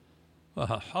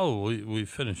 We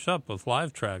finished up with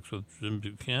live tracks with Jim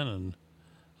Buchanan,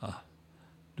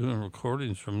 doing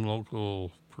recordings from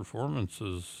local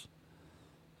performances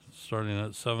starting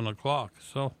at 7 o'clock.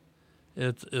 So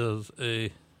it is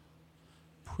a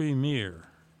premiere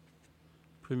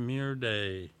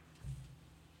day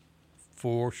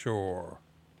for sure.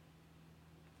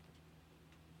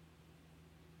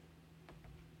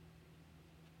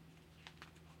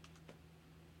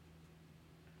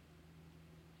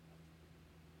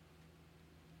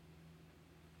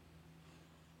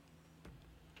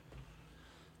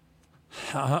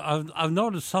 I've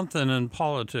noticed something in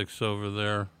politics over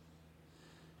there.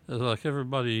 It's like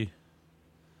everybody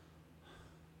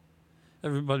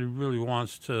really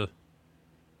wants to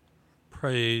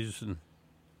praise and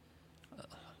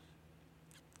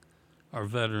our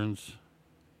veterans,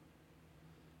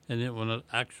 and yet when it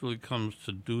actually comes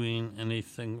to doing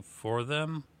anything for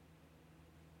them,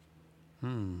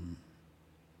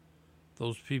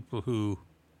 those people who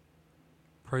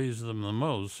praise them the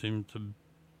most seem to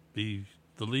be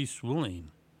the least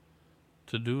willing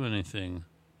to do anything.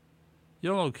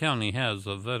 Yolo County has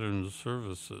a Veterans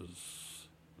Services.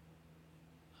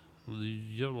 The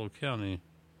Yolo County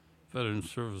Veterans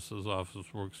Services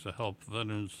Office works to help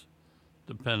veterans,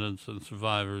 dependents, and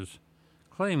survivors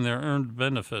claim their earned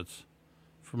benefits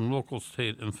from local,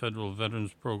 state, and federal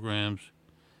veterans programs,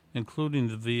 including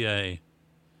the VA,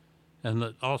 and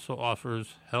that also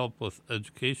offers help with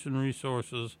education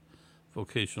resources,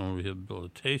 vocational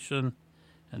rehabilitation,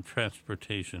 and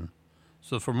transportation.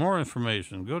 So for more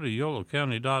information, go to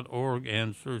yolocounty.org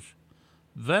and search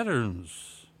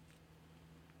veterans.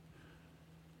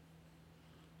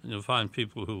 And you'll find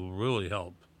people who will really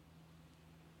help.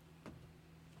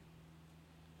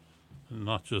 And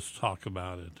not just talk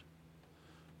about it.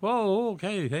 Whoa,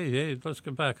 okay, hey, let's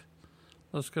get back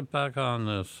on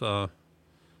this.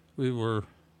 We were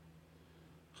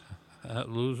at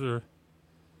Loser.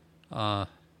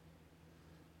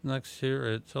 Next here,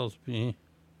 it tells me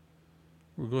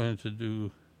we're going to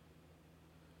do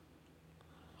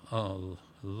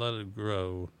Let It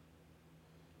Grow.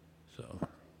 So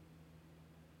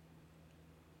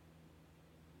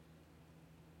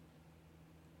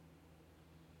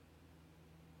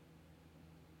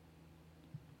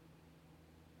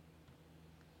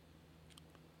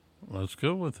let's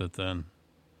go with it then.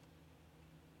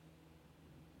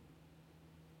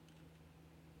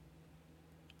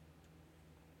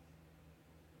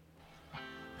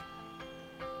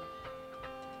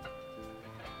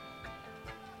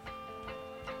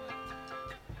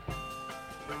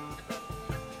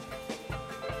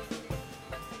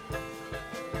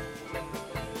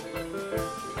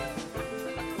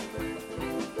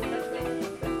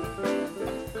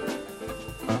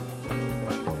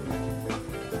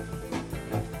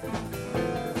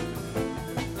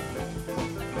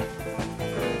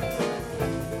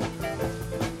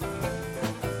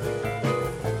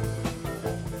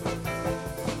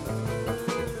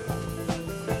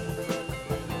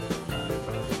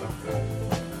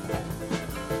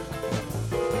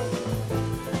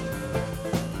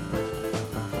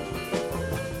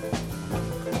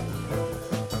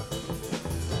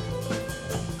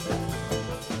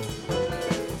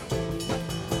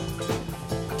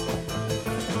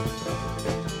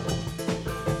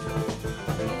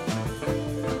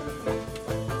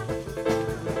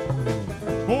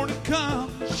 Morning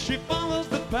comes, she follows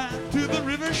the path to the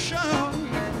river shore.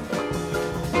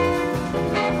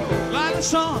 Like the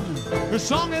sun, her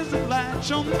song is the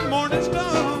latch on the morning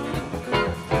star.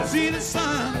 See the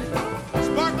sun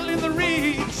sparkle in the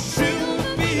reeds,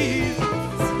 silver bees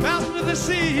passing to the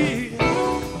sea.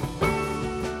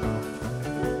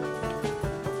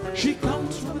 She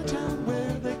comes from a town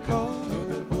where they call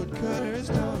the woodcutter's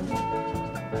daughter.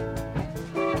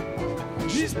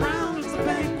 She's brown as the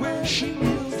bank where she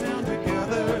kneels down to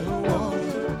gather her water.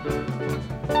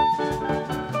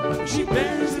 She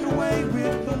bears it away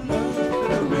with the love that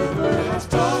the river has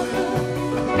taught her.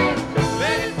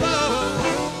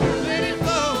 Let it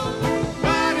flow,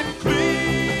 wide and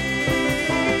clear.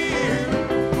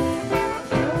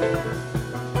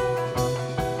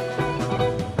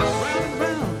 Round and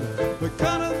round, the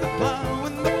cut of the plow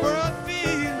in the furrowed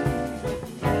field.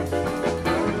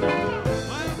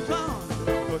 Wild corn,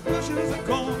 the bushes of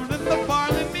corn and the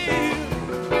barley meal.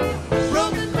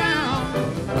 Broken ground,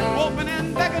 open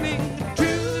and beckoning to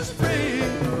the spring,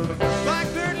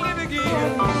 like dirt live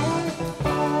again.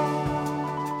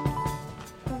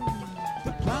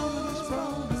 The plowman is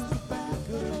wrong is the back of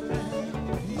the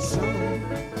land he's sowing.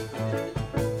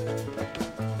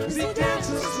 As he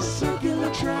dances the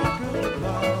circular track of the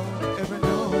plow every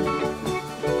note.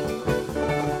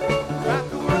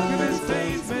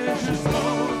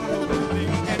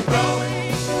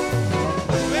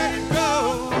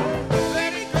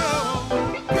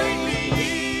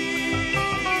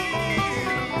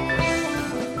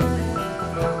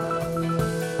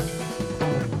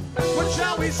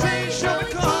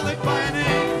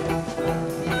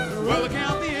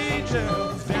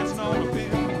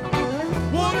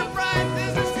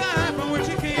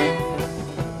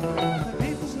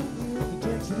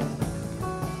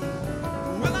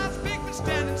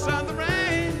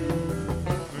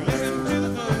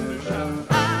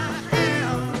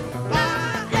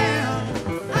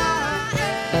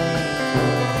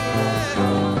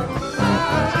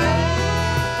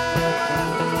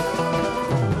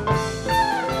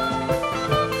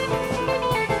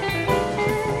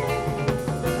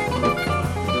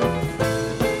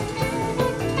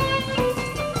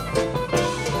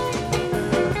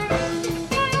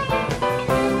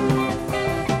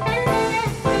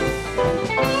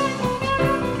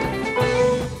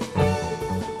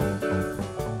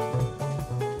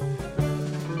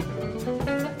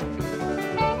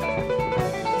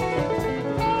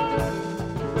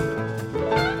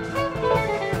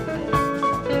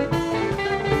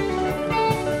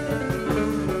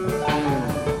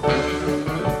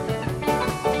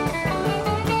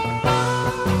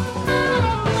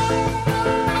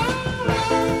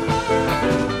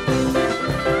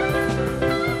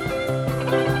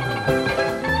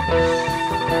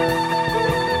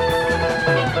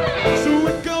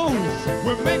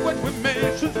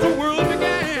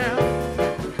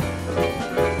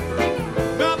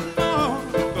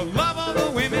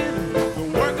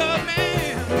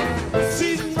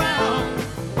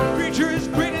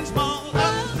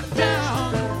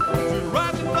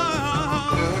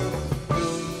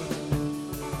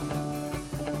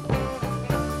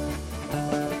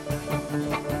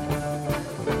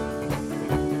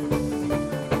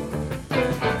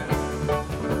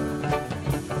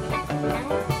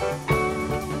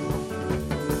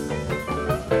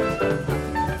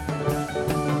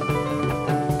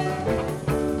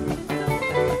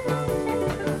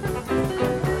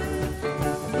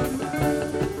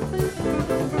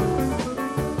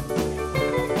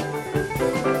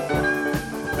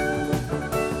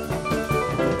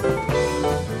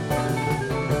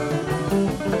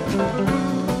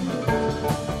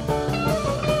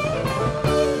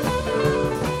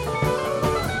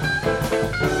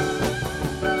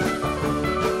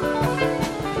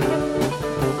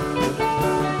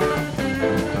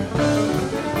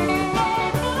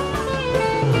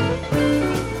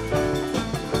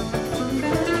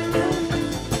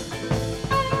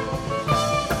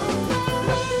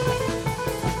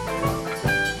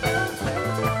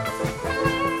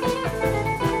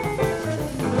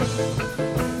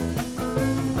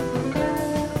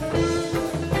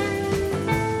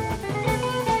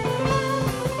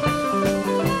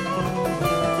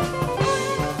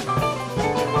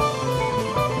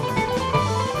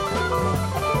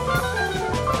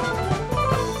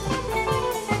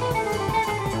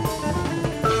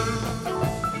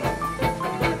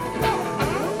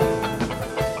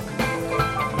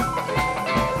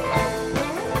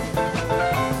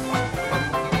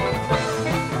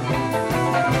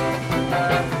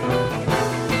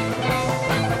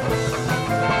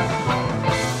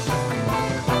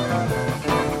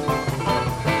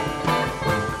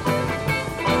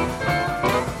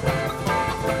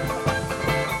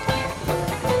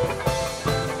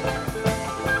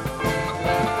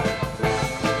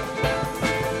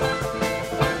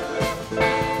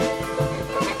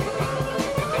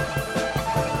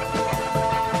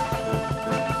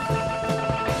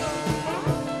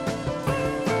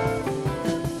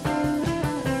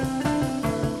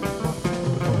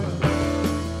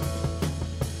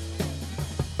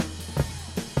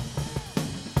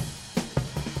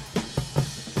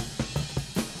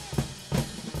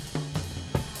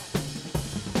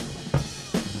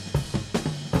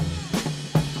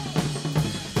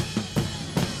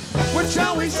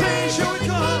 Shall we say, shall we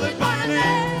call it by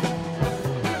name?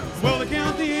 Well, to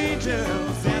count the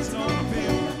angels dancing on the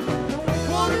field.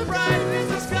 Water bright is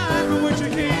the sky from which you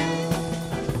came.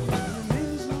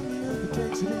 Remains on the earth that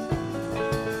takes it in.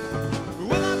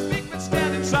 Will not speak but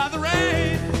stand inside the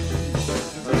rain.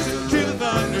 Listen to the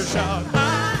thunder shout.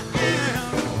 I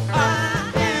am,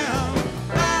 I am,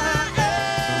 I am,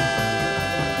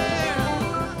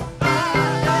 I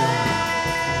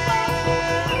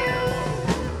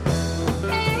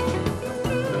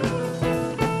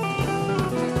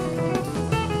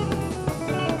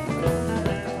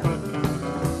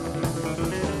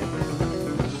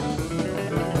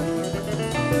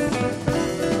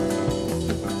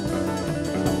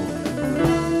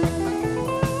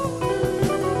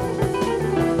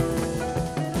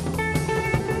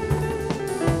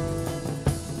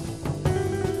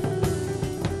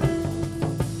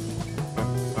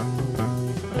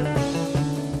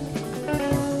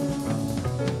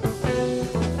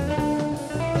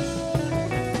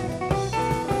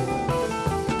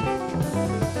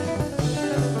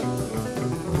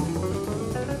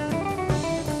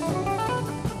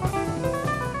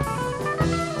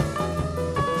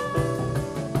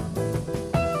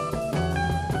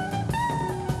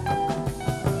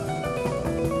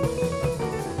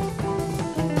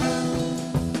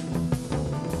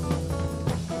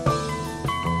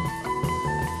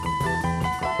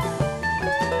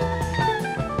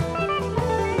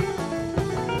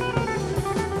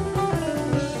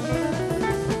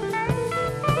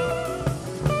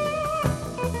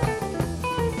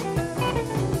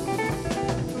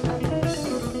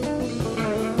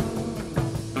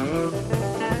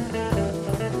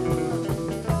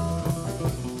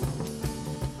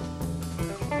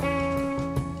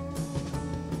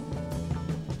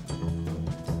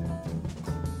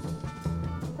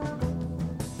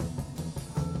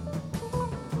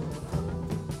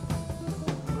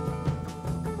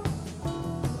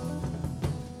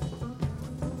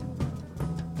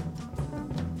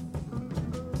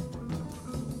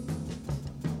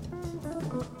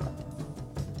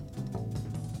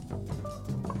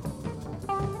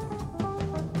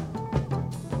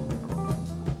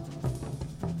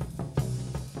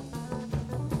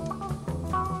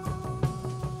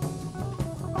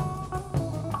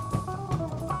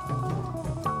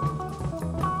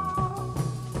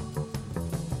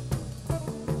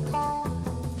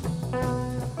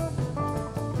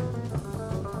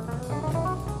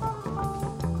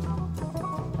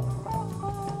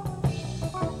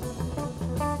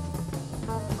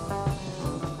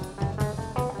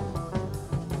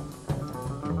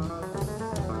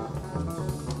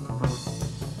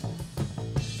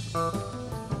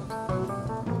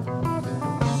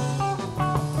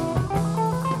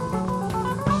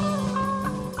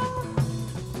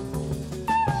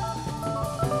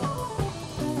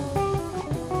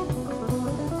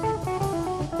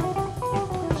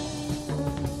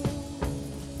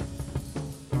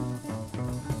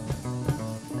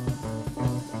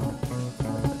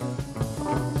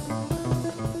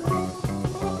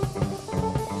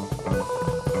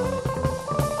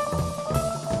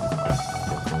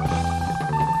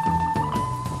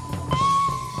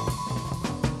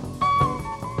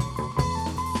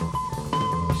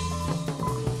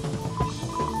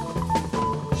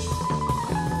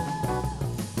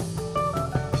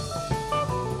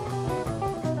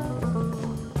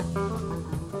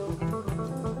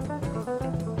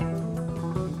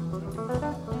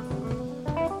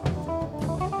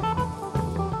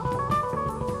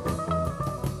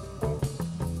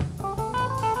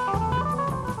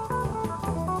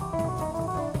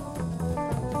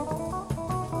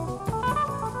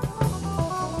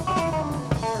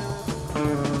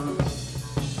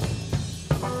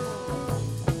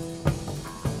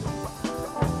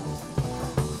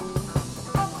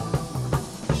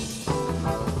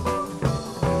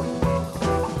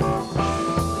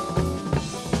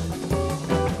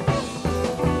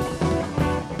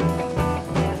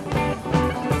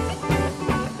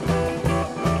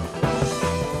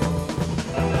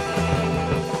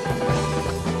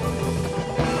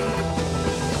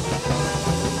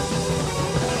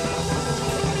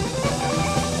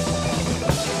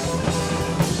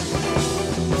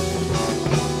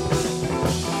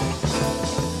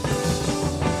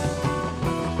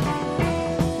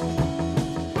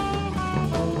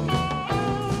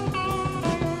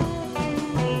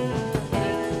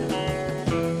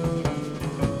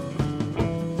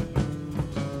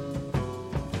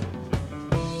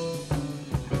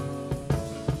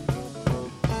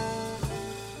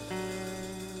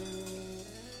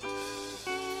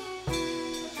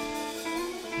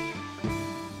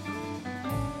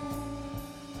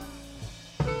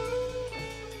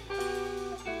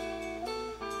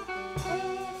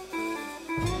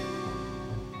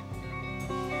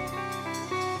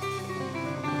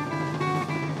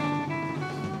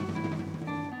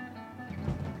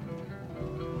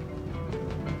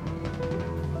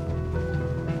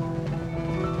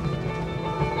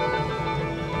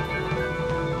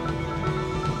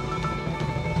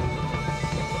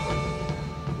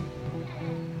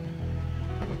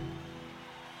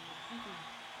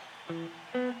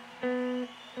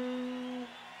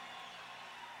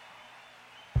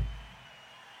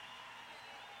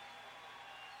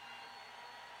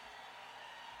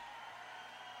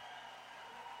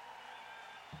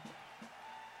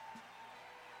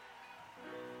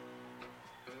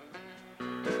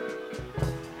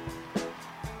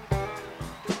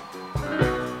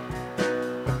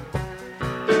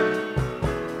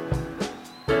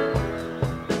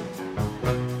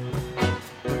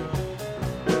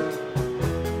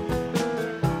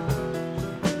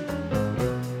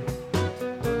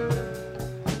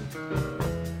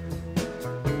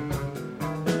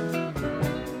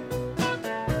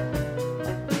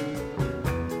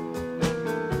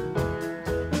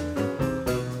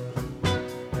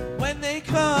When they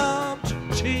come to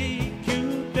take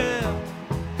you down,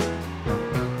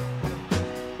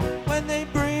 when they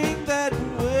bring that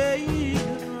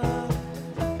wagon round,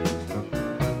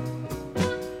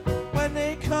 when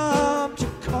they come to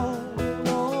call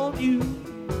on you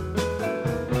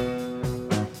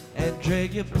and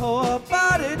drag your poor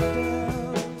body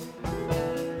down,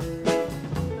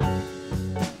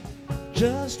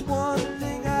 just one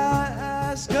thing I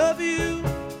ask of you.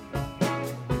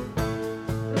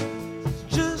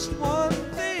 Just one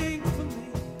thing for me.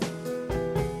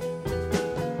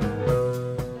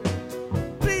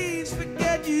 Please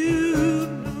forget you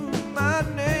knew my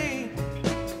name,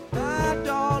 my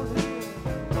darling,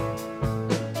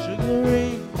 Sugar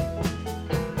Ray.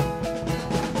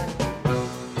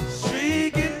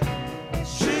 Shake it,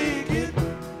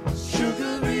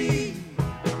 Sugar Ray.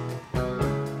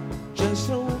 Just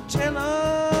don't tell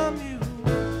 'em you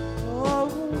owe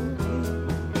me.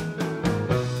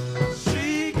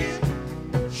 Shake it,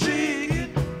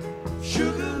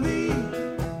 Sugar Ray.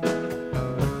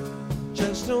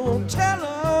 Just don't tell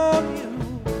 'em you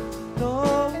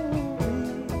know me.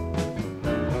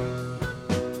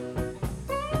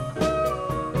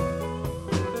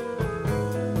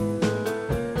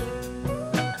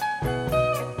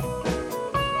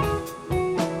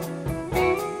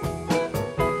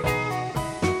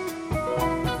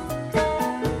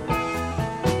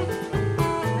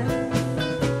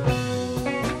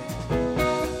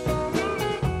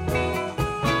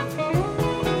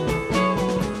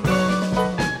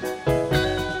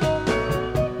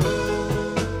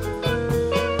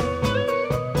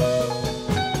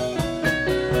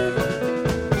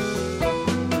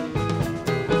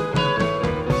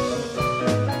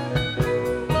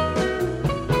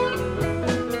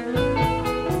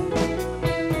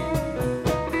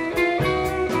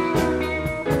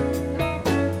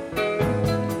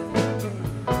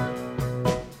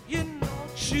 You know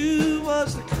she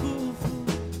was the cool fool,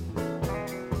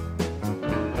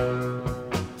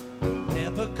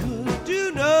 never could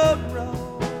do no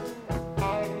wrong.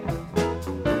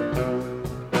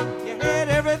 You had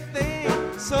everything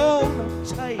so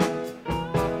tight.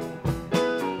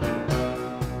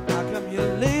 How come you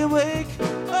lay awake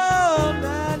all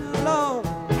night long?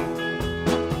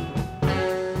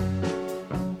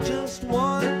 Just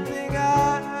one thing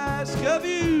I ask of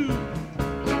you.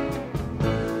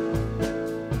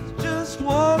 Just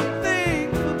one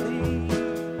thing for me.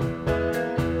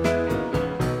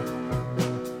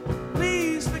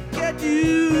 Please forget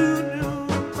you knew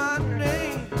my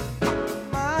name,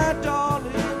 my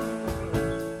darling,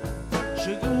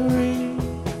 Sugar Ray.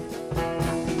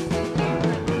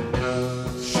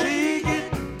 Shake it,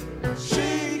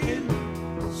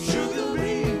 Sugar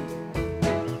Ray.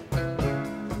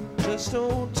 Just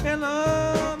don't tell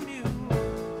 'em you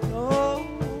know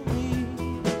me.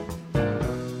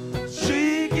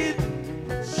 Shake it,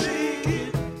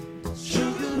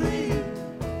 Sugar Ray.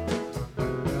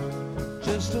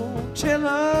 Just don't tell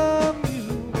 'em you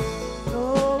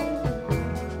know.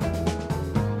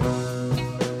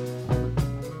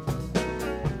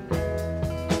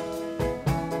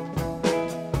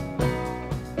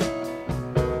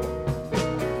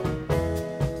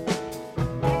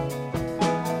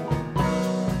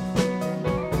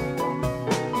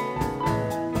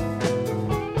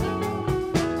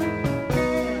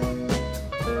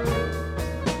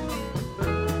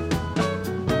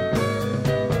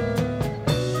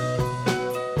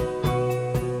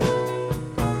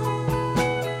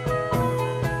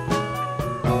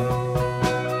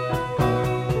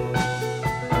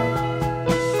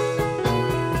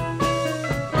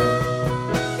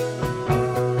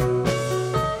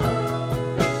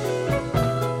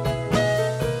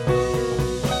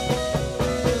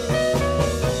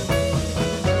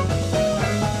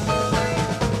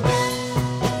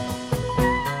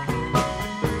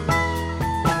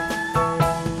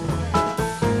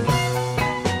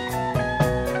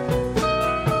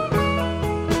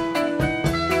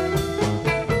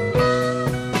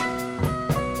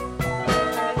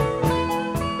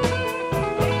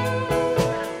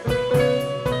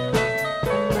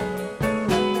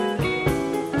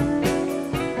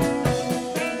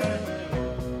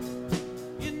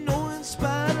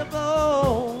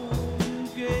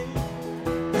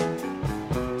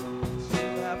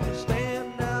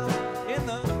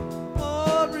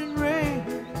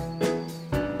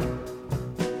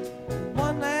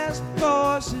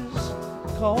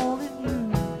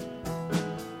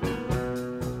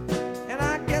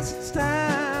 guess it's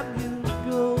time you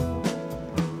go.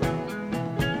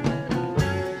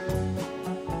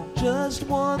 Just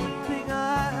one thing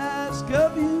I ask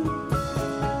of you.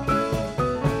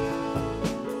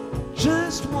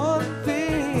 Just one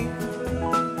thing.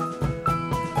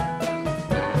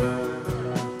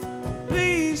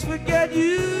 Please forget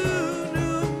you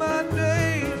knew my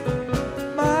name,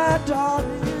 my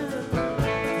darling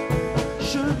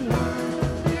sugar.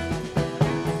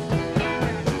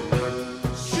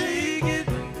 Shake it,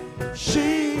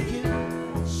 sugary.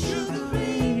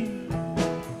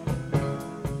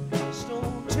 Just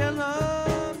don't tell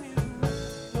 'em you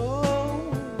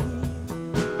know.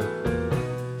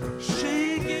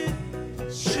 Shake it,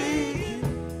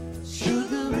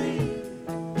 sugary.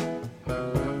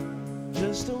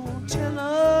 Just don't tell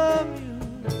 'em you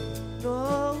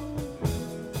know.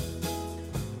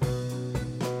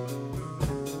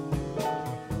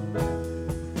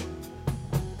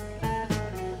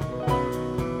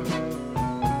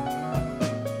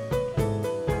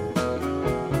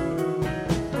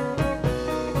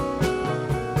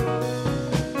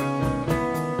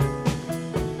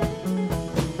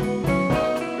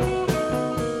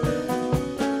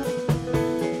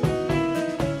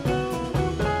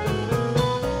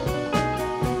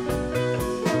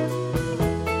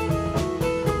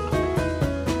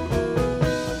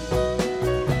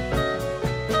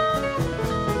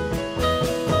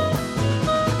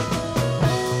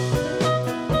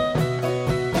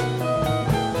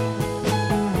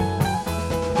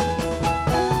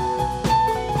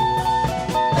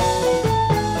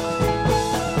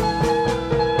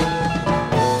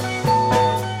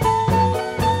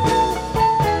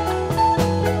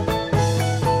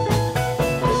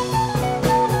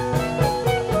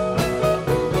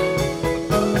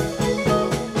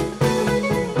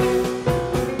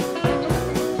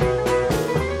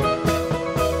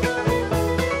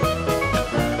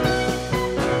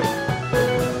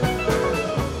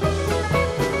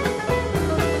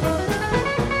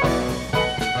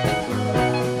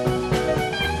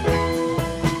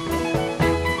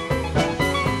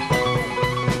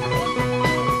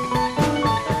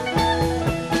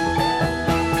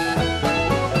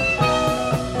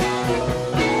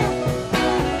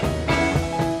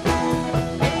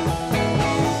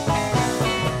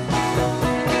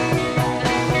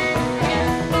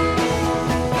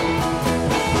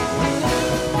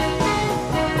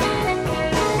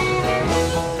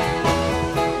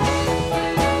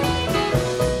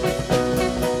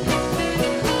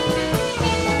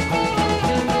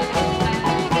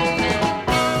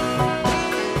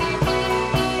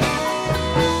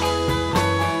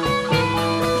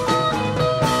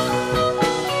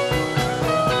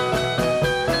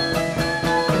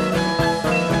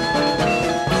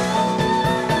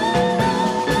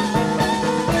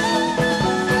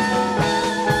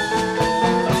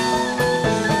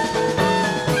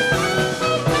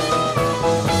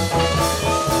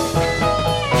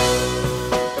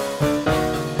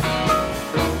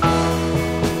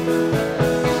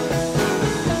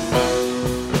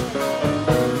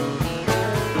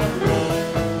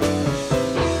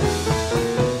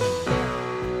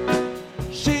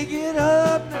 Shake it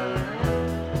up now,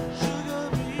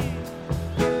 sugary.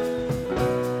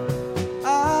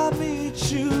 I'll meet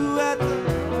you at the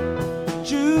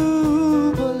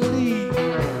Jubilee.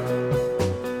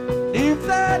 If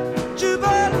that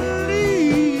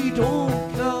Jubilee don't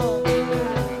come,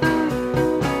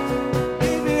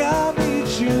 maybe I'll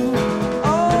meet you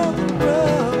on the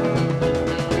run.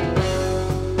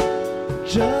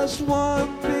 Just one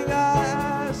thing I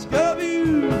ask of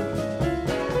you.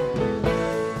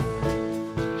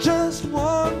 Just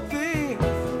one thing.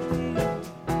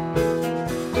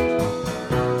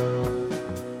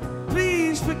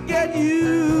 Please forget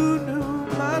you knew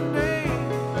my name,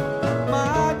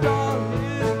 my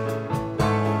darling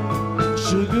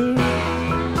sugar.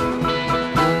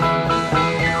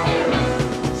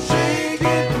 Shake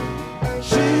it,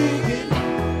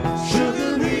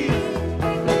 sugary.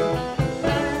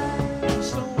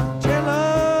 Just don't tell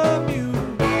 'em you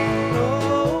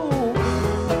know.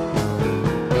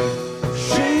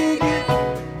 Shake it,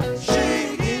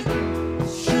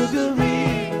 sugary.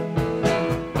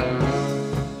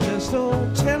 Just don't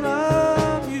tell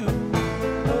 'em you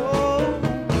know.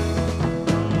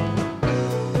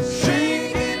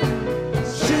 Shake it,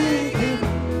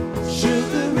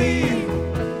 sugary.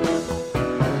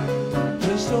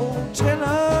 Just don't tell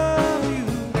 'em you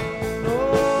know.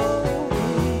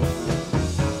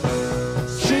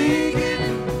 Shake it,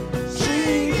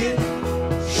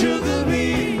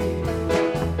 sugary.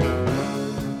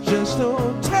 Just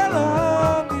don't tell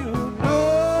 'em you know.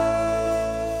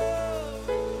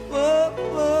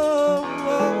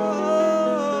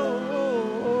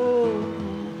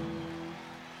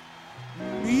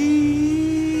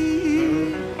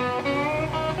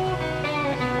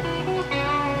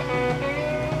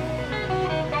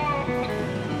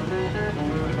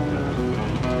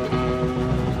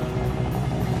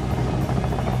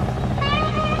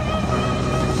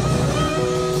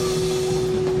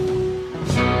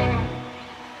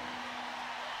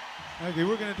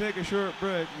 take a short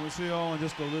break, and we'll see you all in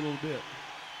just a little bit.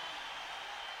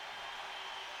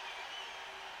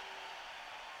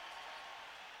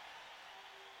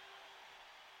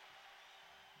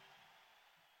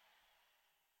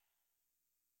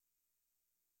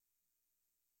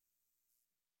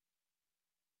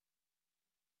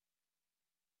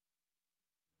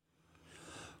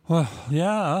 Well,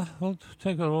 yeah, we'll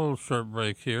take a little short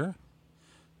break here,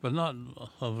 but not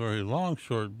a very long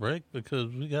short break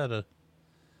because we got to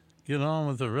get on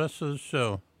with the rest of the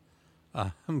show.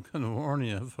 I'm going to warn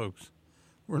you, folks,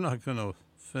 we're not going to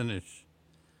finish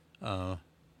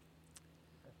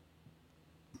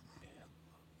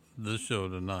this show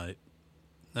tonight.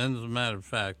 And as a matter of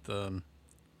fact,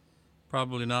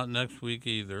 probably not next week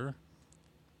either,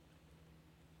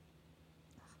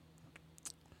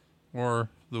 or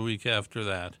the week after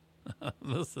that.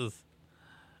 This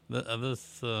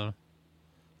I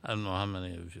don't know how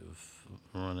many of you have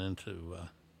run into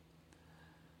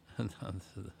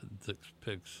Dick's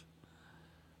Picks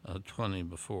 20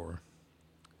 before,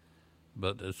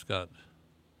 but it's got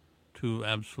 2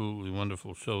 absolutely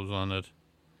wonderful shows on it.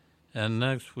 And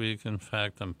next week, in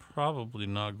fact, I'm probably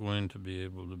not going to be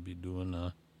able to be doing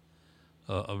a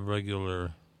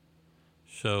regular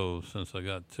show since I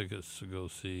got tickets to go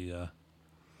see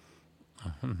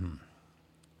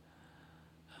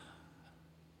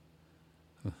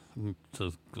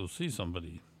to go see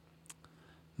somebody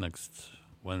next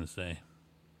Wednesday.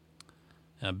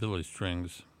 Yeah, Billy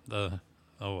Strings. Oh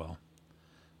well.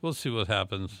 We'll see what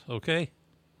happens, okay?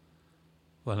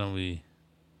 Why don't we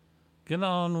get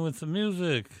on with the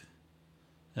music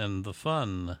and the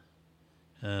fun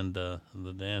and the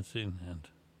dancing and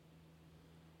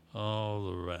all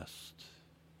the rest.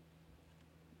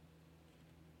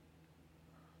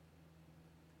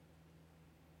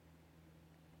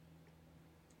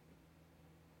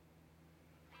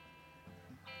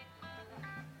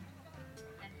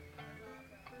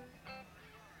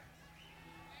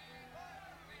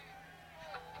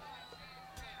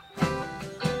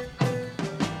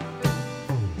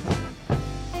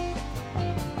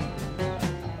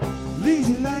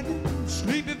 Lazy lightning,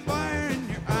 sleepy fire in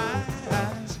your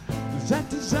eyes. There's that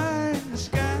desire in the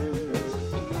skies.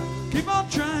 Keep on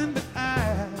trying, but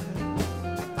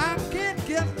I can't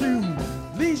get through.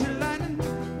 Lazy lightning,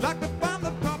 like the bomb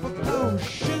that pop of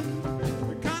ocean.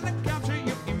 The kind that capture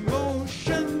your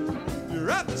emotion. You're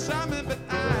right beside me, but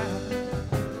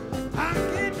I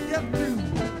can't get through.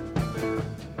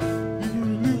 You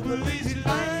loop a lazy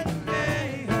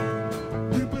lightning,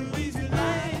 loop a lazy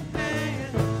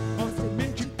lightning. Must have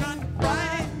meant you kind of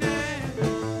frightening.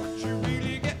 She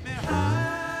really get me high.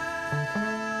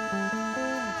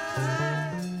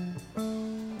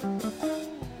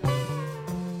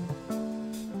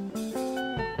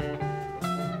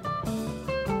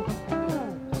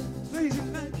 Lazy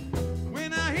night,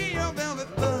 when I hear your velvet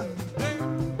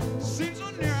thunder, seems so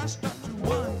near I start to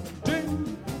wonder,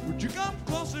 would you come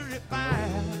closer if I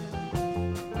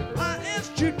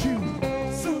asked you to?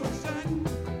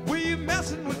 Suicide, were you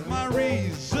messing with my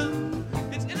reason?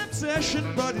 It's an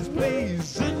obsession, but it's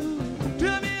pleasing.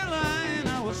 Tell me a lie and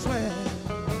I will swear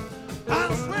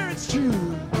it's true.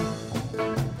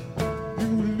 You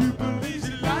loop a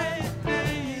lazy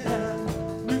lightning,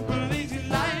 loop a lazy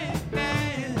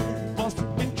lightning. Must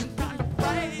have been you kind of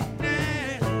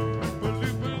frightening.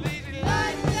 Loop a lazy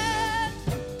lightning.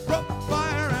 Rub the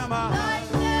fire in my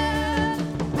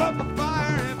lightning. Rub the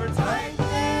fire every time.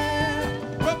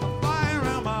 Rub the fire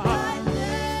in my heart.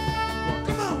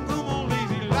 Well, come on,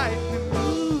 lazy lightning.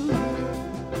 Ooh.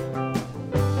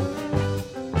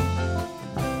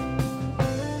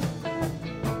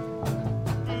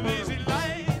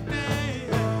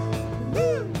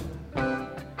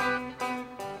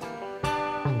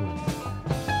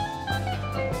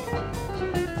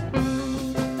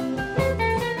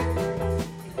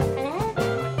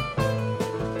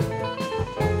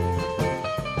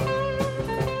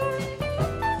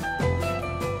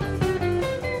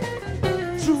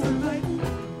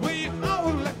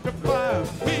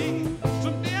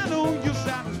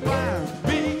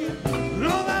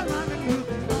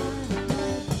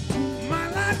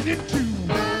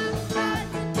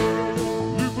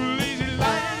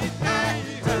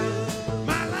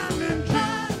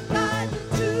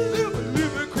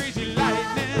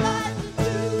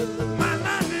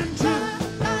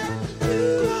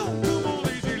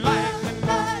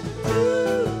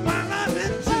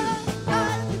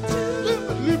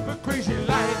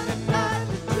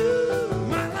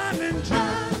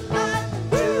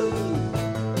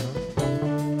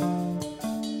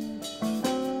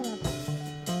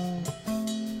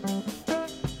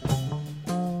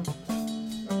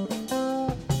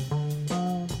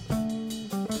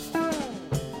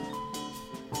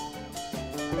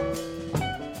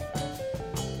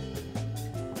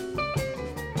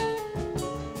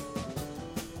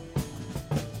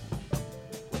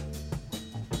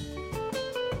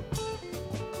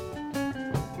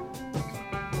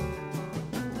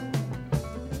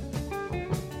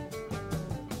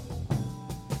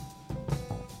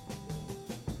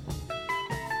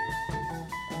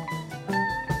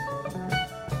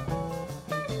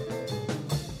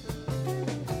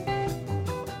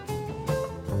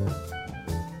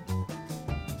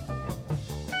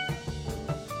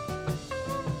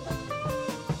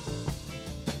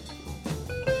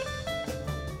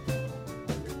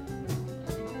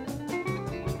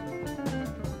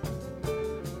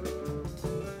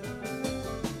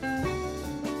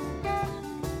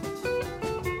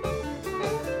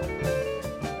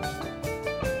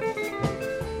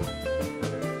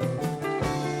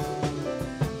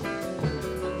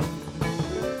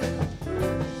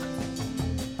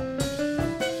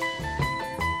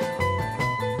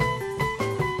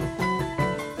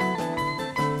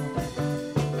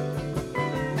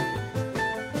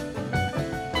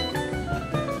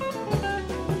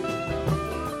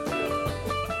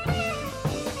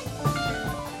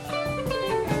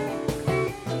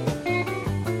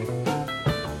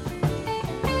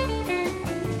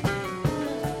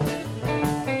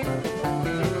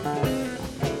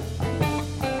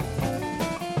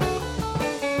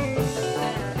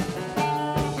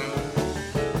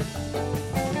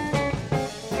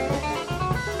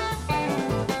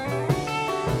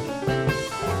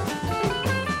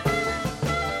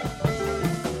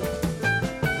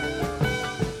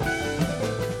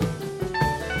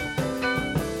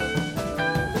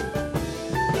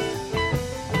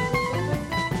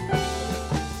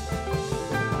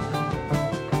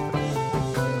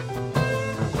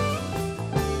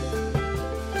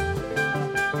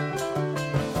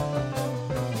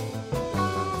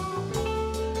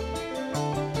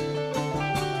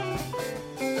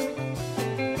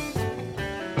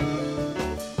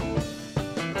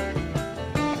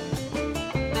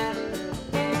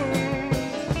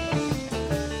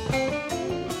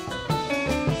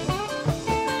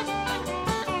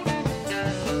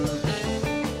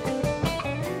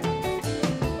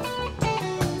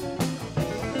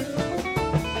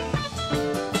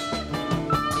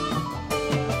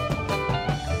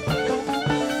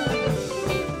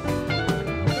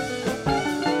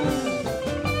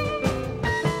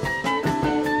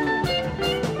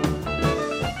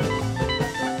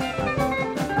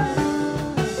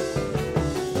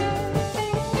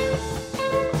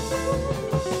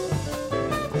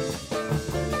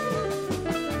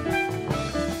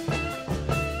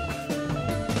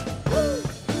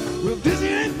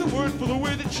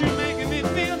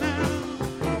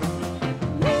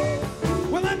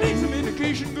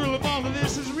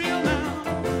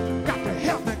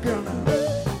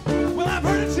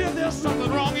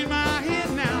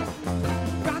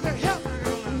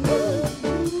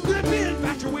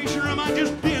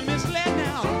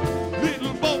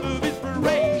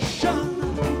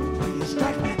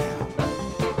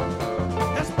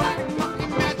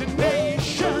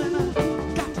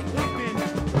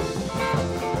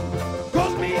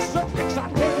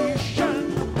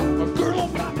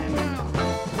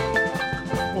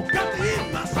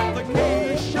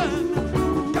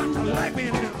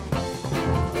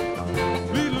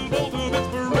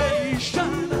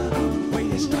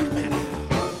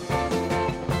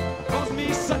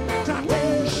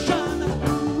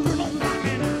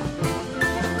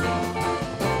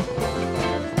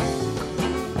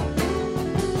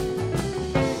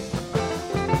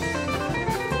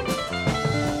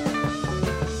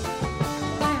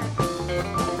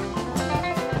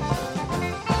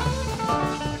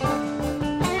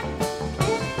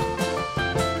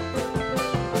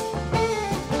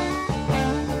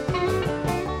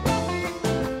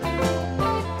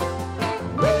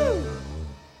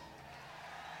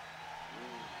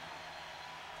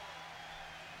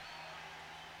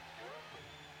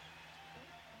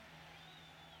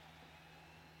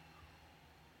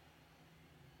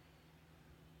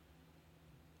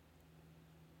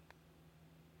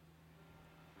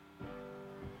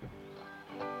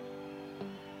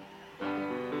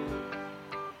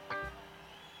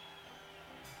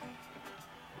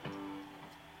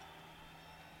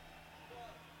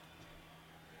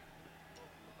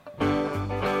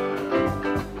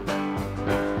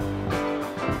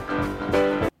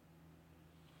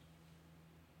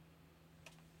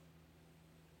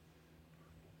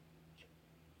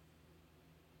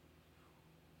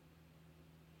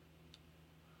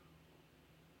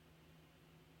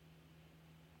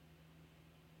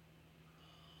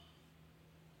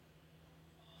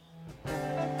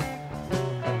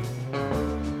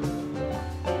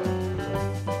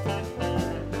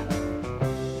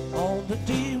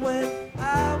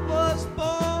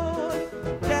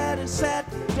 sat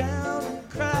down and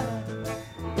cried.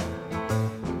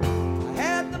 I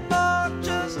had the mark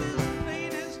just as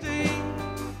plain as day.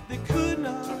 They could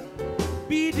not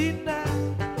be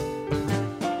denied.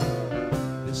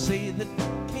 They say that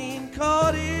Cain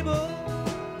caught Abel,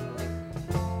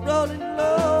 rolling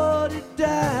Lord, he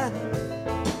died.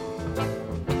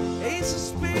 Ace of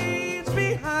spades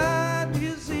behind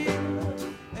his ear,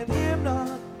 and him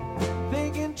not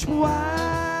thinking twice.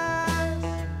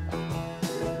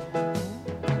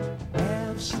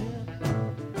 Half-step,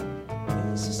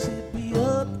 Mississippi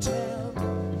uptown,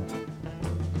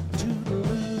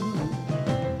 toodaloo.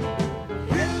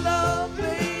 Hello,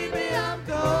 baby, I'm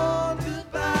gone,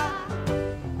 goodbye.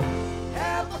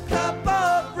 Have a cup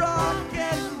of rock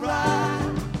and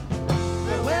rye.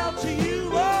 Farewell to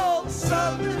you, old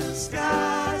southern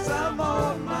skies. I'm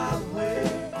on my way,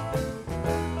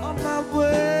 on my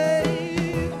way.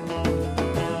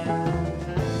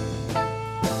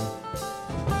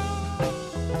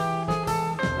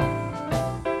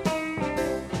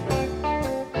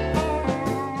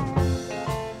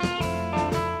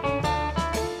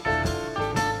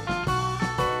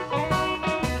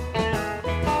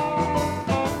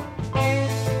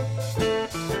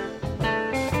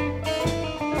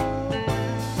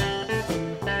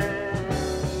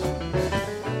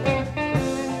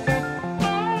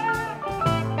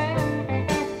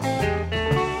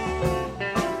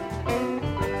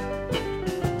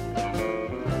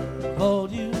 All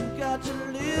you got to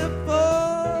live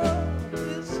for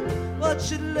is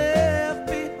what you left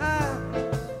behind.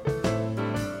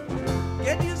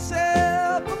 Get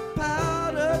yourself a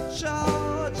powder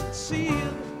charge and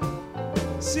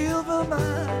silver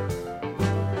mine.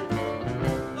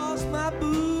 Lost my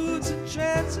boots in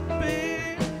Transit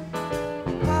Bay,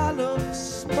 pile of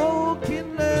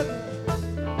smoking leather.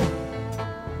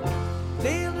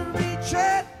 Nailed a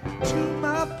retread to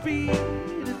my feet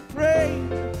and prayed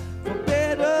for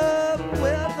better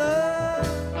weather.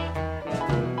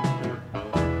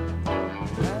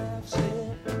 I've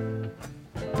said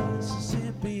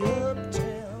Mississippi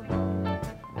uptown,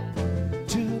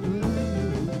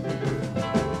 toodaloo.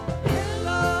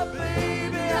 Hello,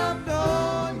 baby, I'm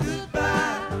gone,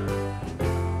 goodbye.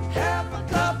 Have a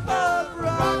cup of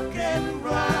rock and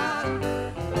rye.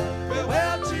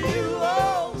 Farewell to you,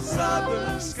 old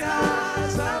southern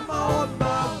skies. I'm on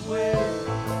my way,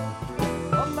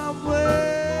 on my way.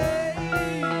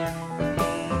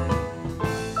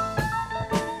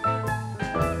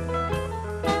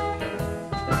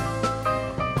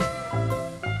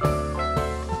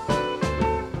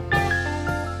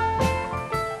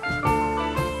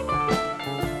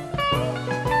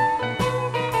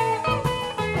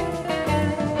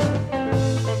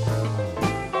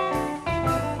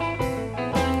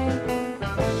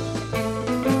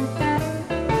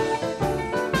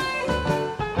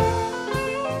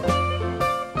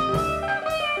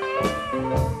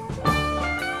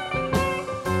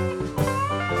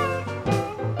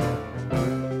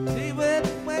 See,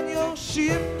 when your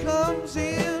ship comes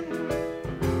in,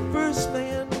 first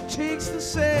man takes the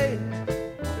sail,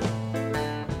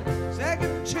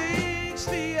 second takes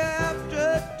the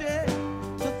after deck,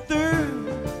 the third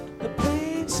the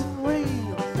paints and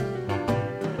rails.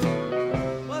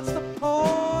 What's the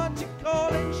point in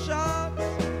calling shots?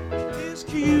 This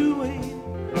queue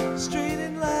ain't straight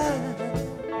in line.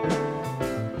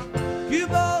 Cue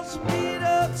balls meet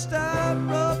up,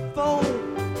 styrofoam.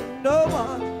 No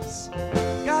one's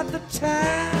got the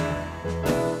time.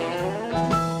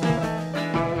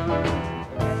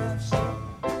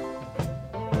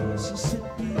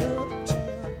 Mississippi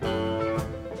uptown,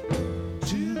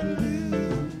 toodaloo.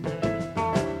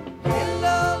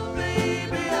 Hello,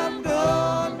 baby, I'm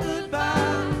gone,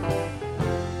 goodbye.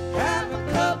 Have a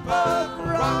cup of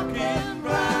rock and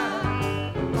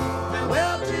rye.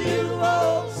 Farewell to you,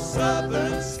 old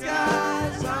southern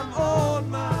skies. I'm on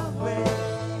my way,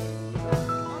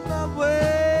 on my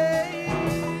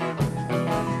way.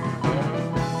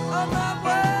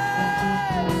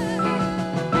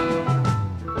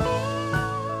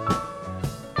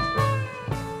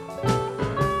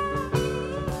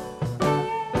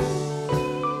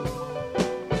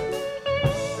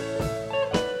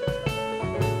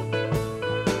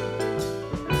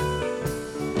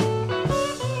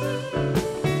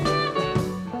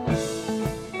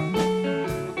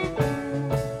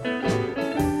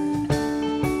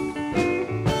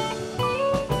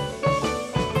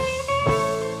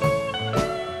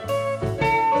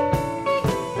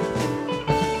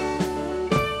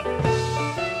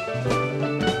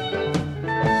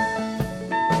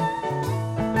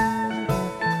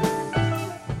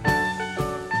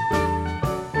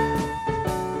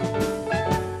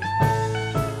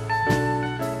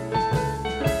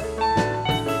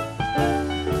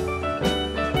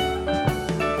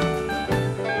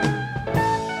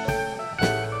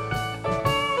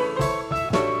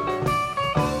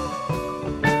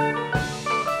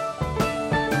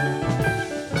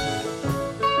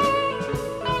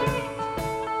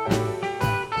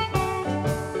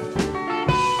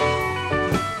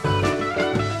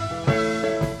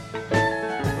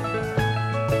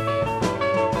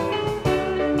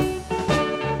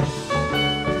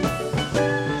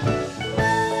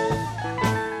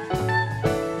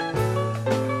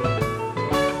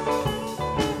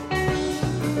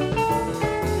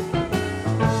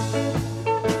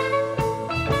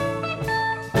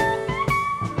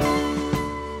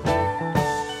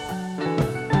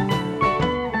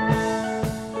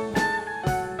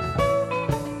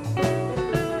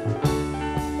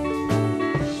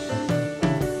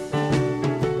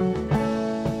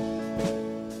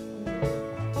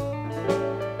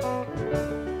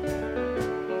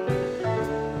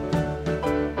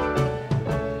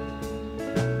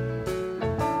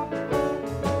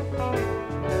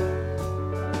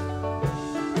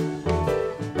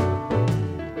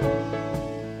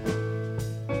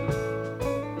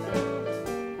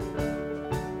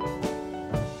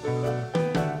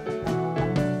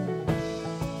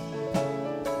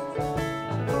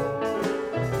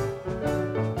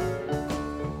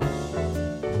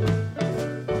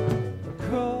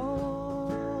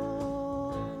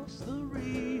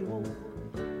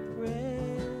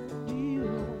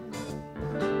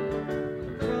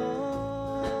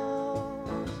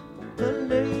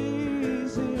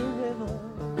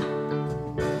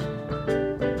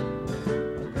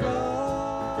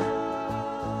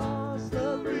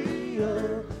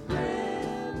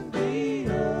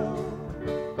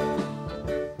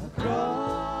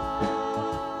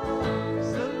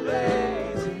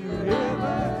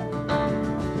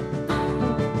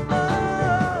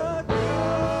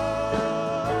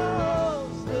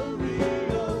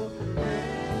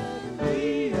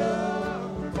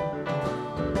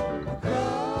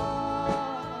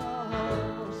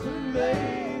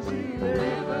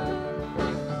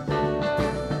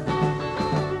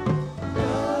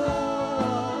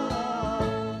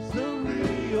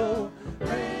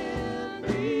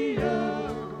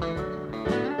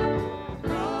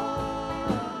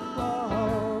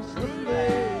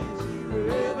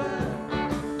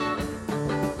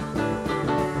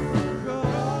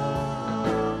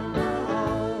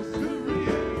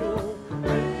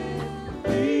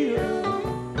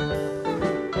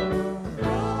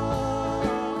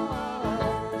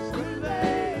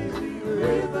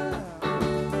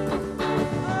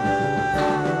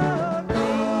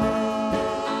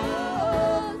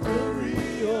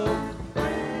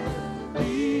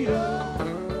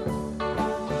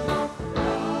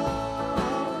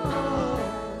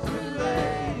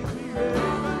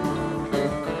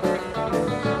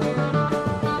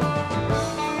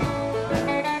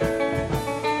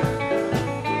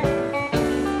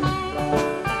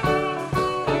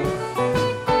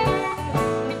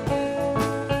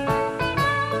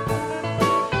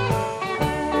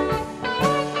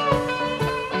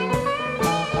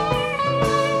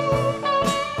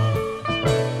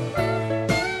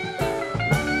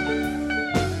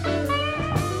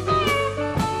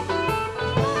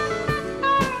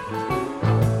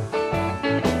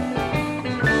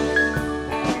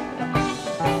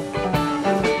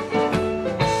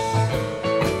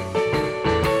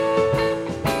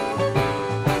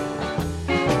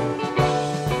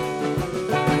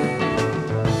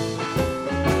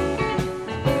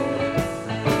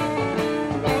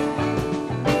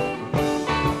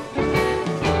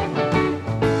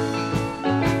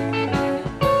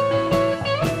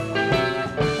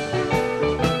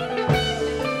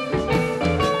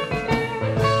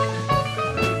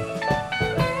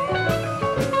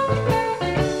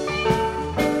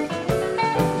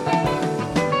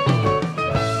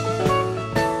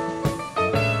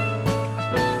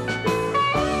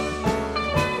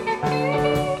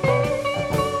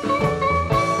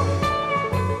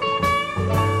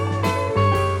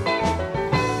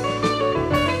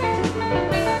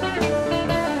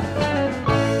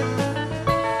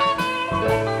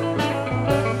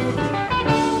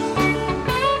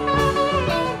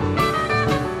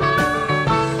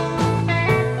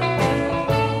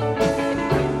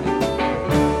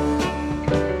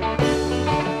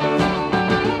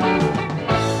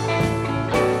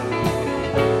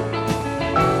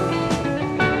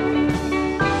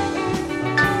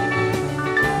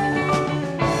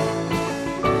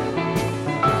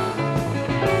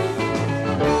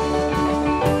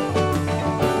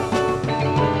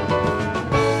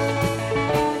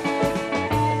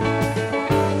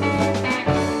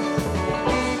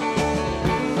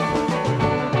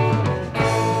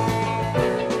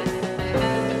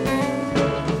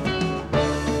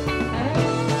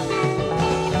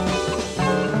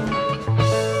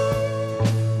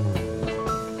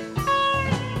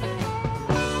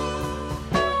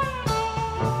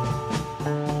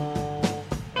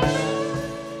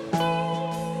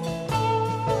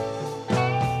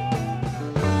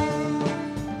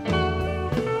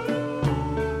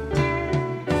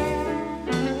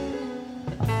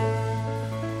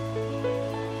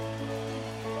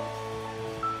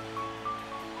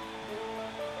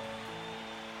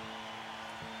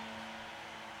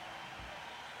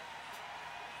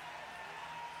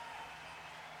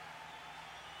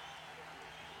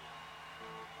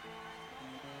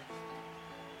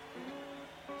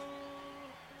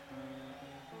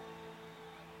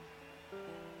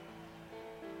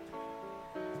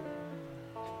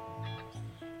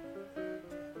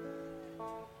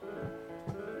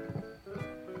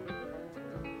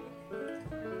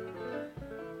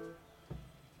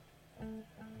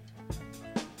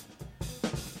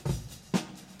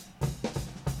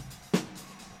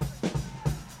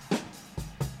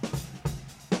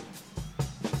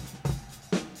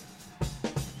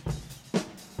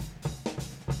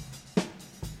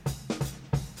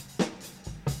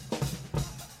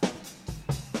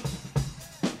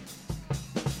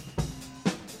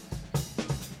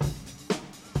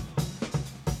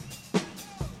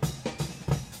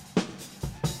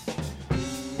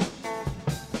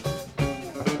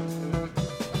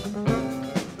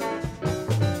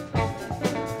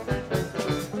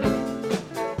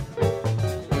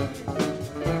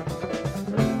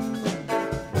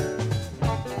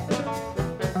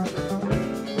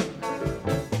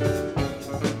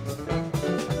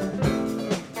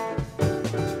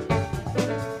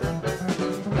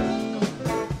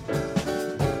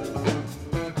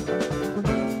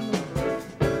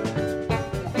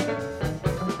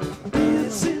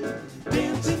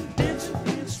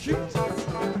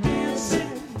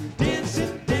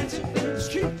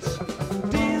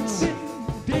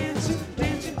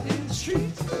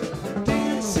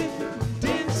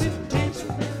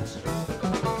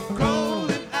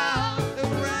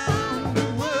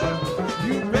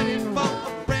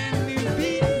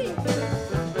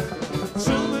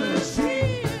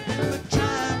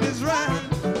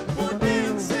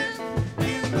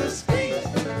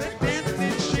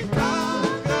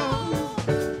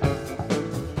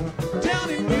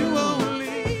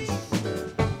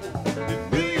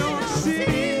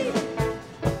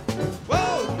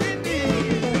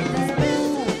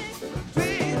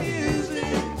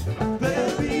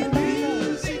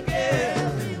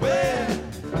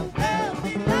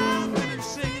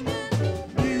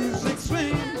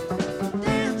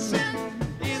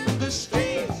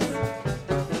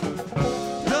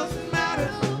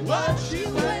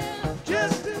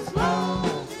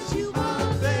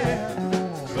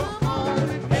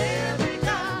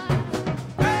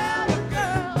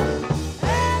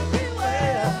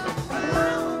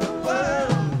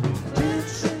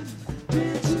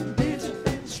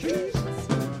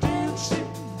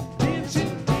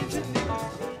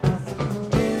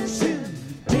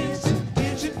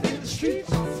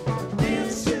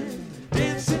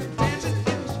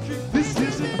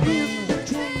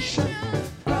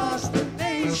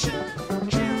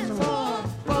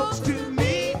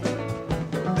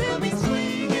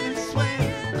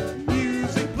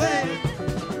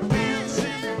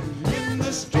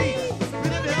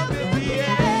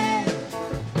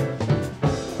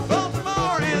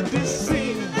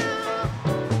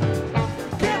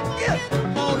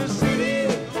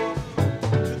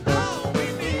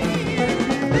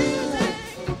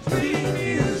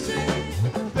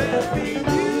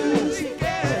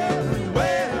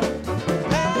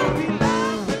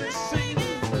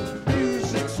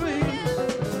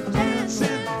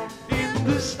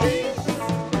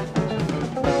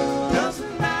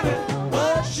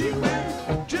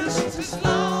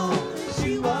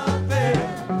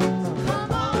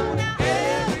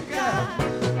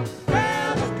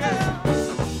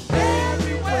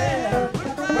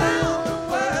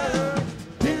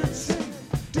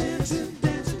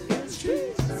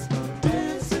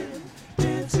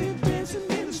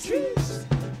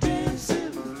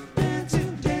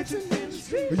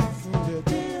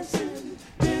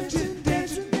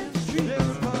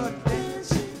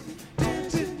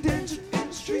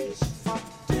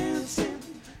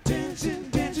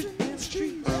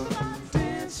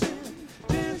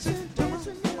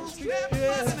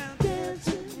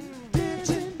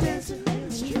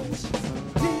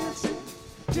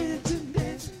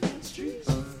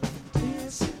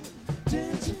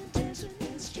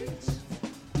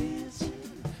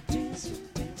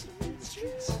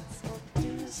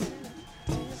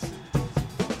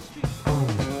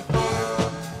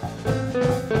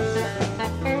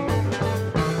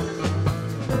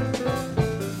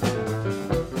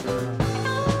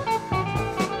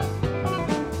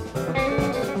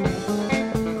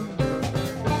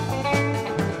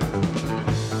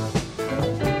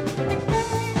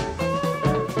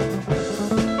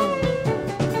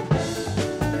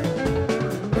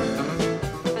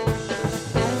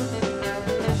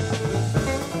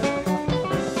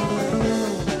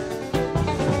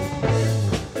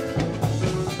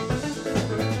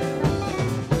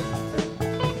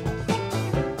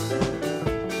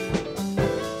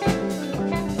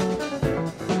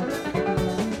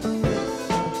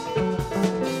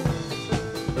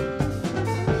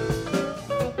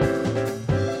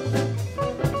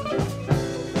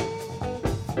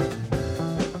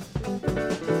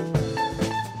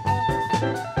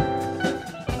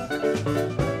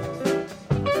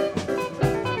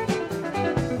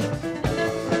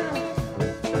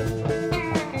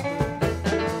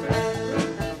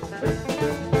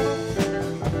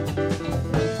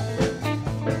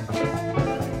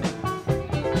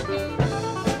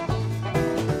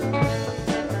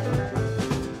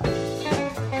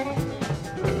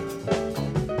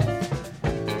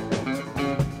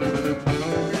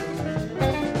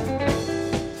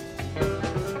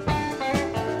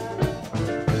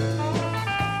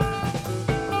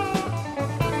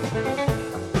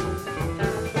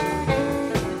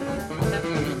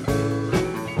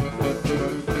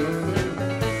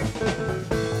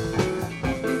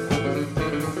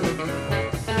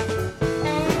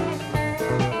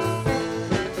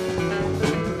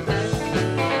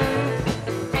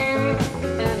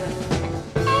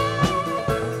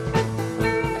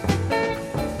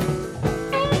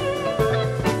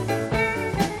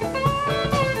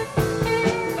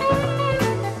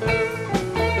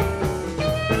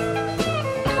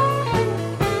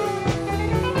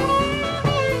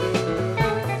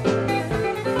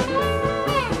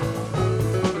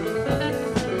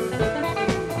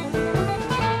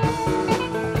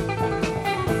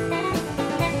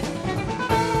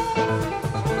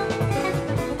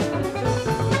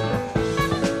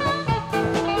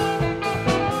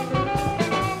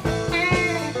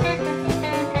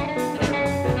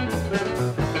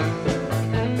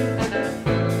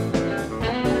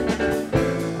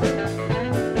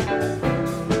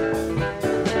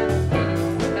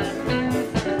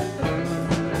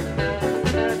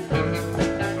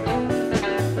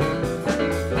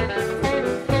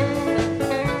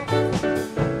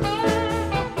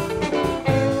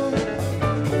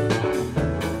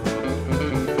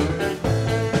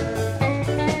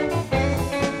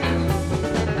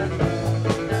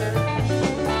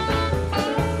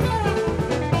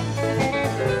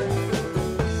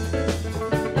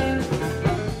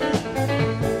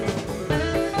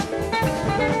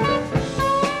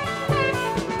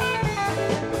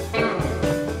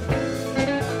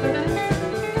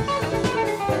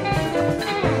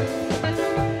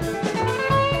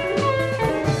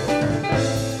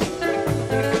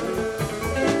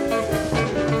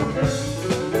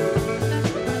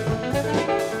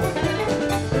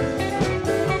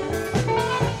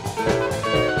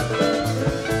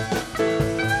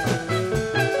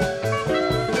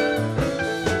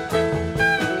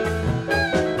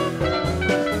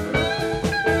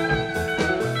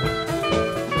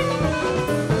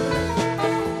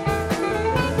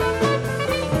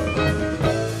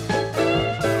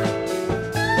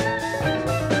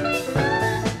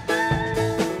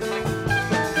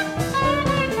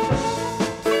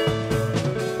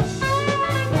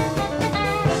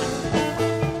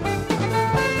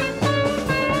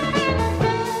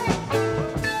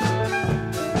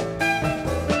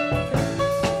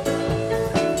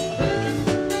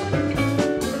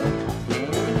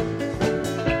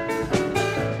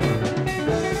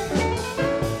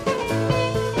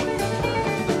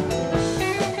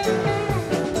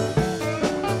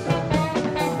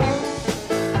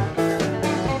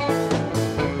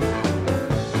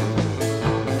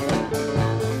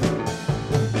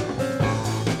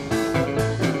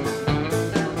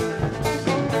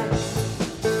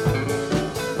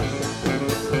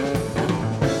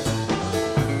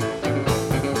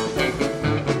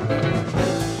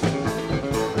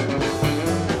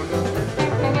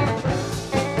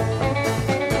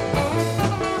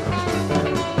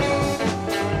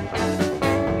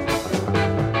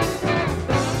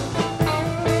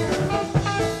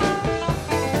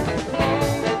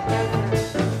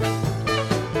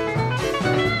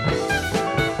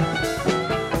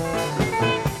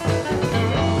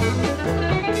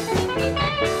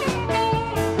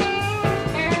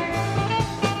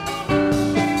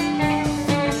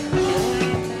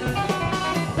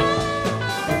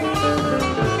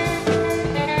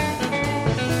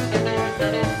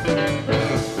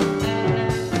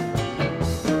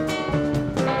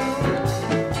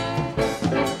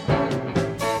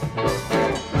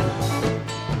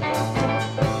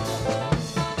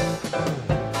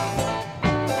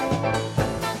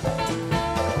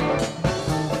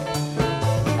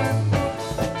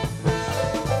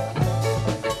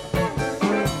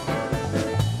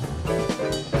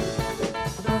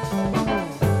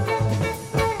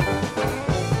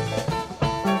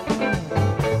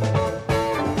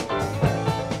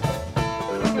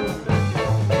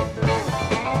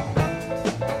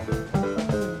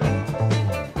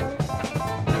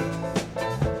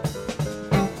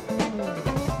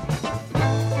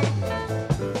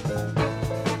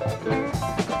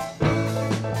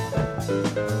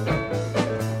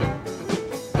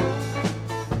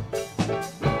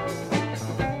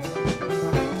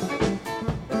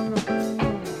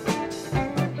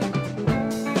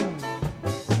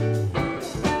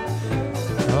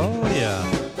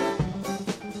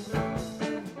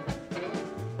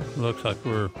 looks like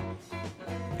we're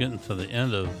getting to the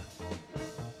end of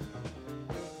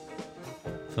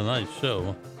tonight's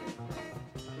show.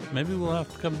 Maybe we'll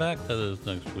have to come back to this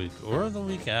next week or the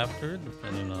week after,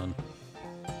 depending on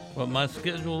what my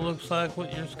schedule looks like,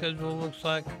 what your schedule looks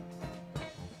like.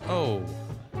 Oh,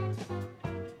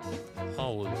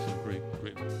 always a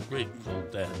grateful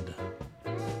dead.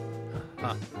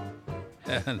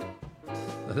 And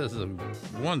this is a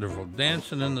wonderful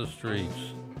Dancing in the Streets.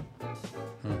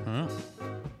 And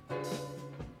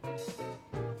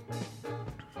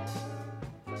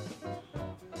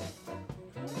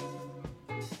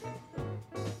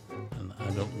I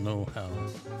don't know how.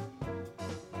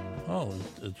 Oh,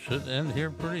 it should end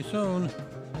here pretty soon.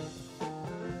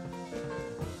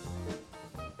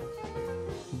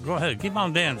 Go ahead, keep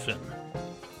on dancing.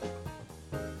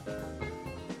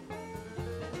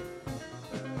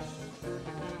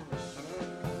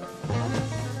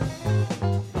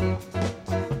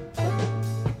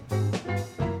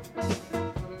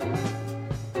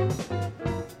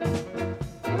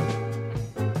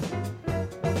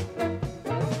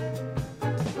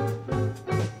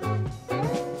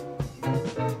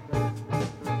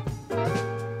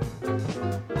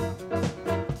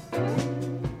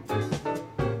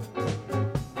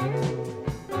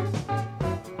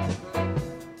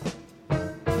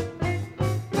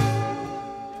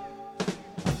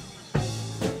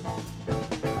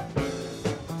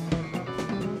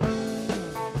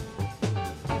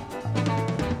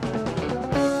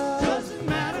 Doesn't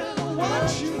matter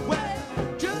what you wear,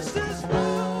 just as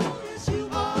long as you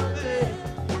are there.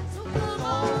 So come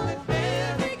on,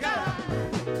 baby, guy,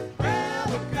 grab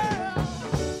a girl,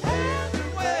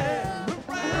 everywhere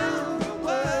around the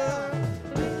world.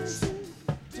 Dancing,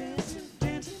 dancing,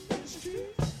 dancing in the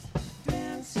streets.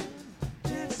 Dancing,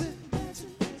 dancing,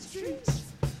 dancing in the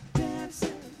streets.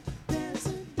 Dancing,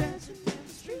 dancing, dancing in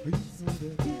the streets.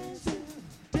 Dancing,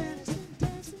 dancing,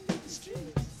 dancing in the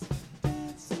streets.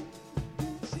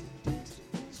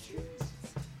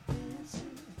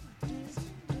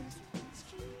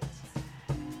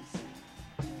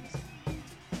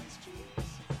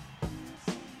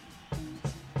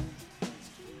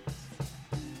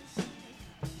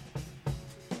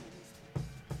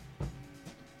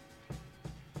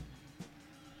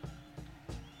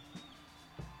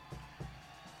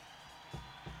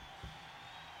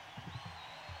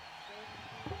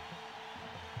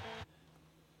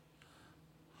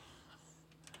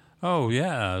 Oh,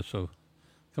 yeah, so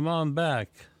come on back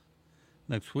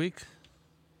next week.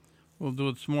 We'll do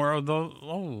it some more.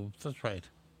 Oh, that's right.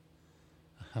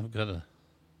 I've got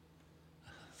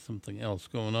something else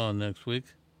going on next week.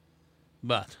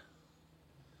 But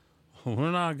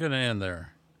we're not going to end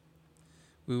there.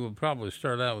 We will probably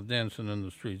start out with Dancing in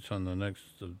the Streets on the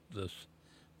next of this.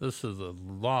 This is a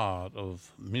lot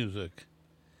of music.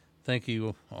 Thank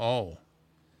you all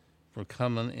for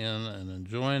coming in and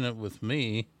enjoying it with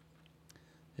me.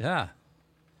 Yeah,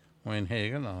 Wayne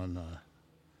Hagen on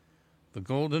the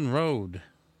Golden Road.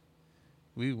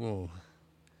 We will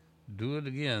do it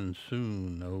again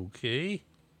soon, okay?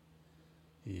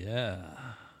 Yeah.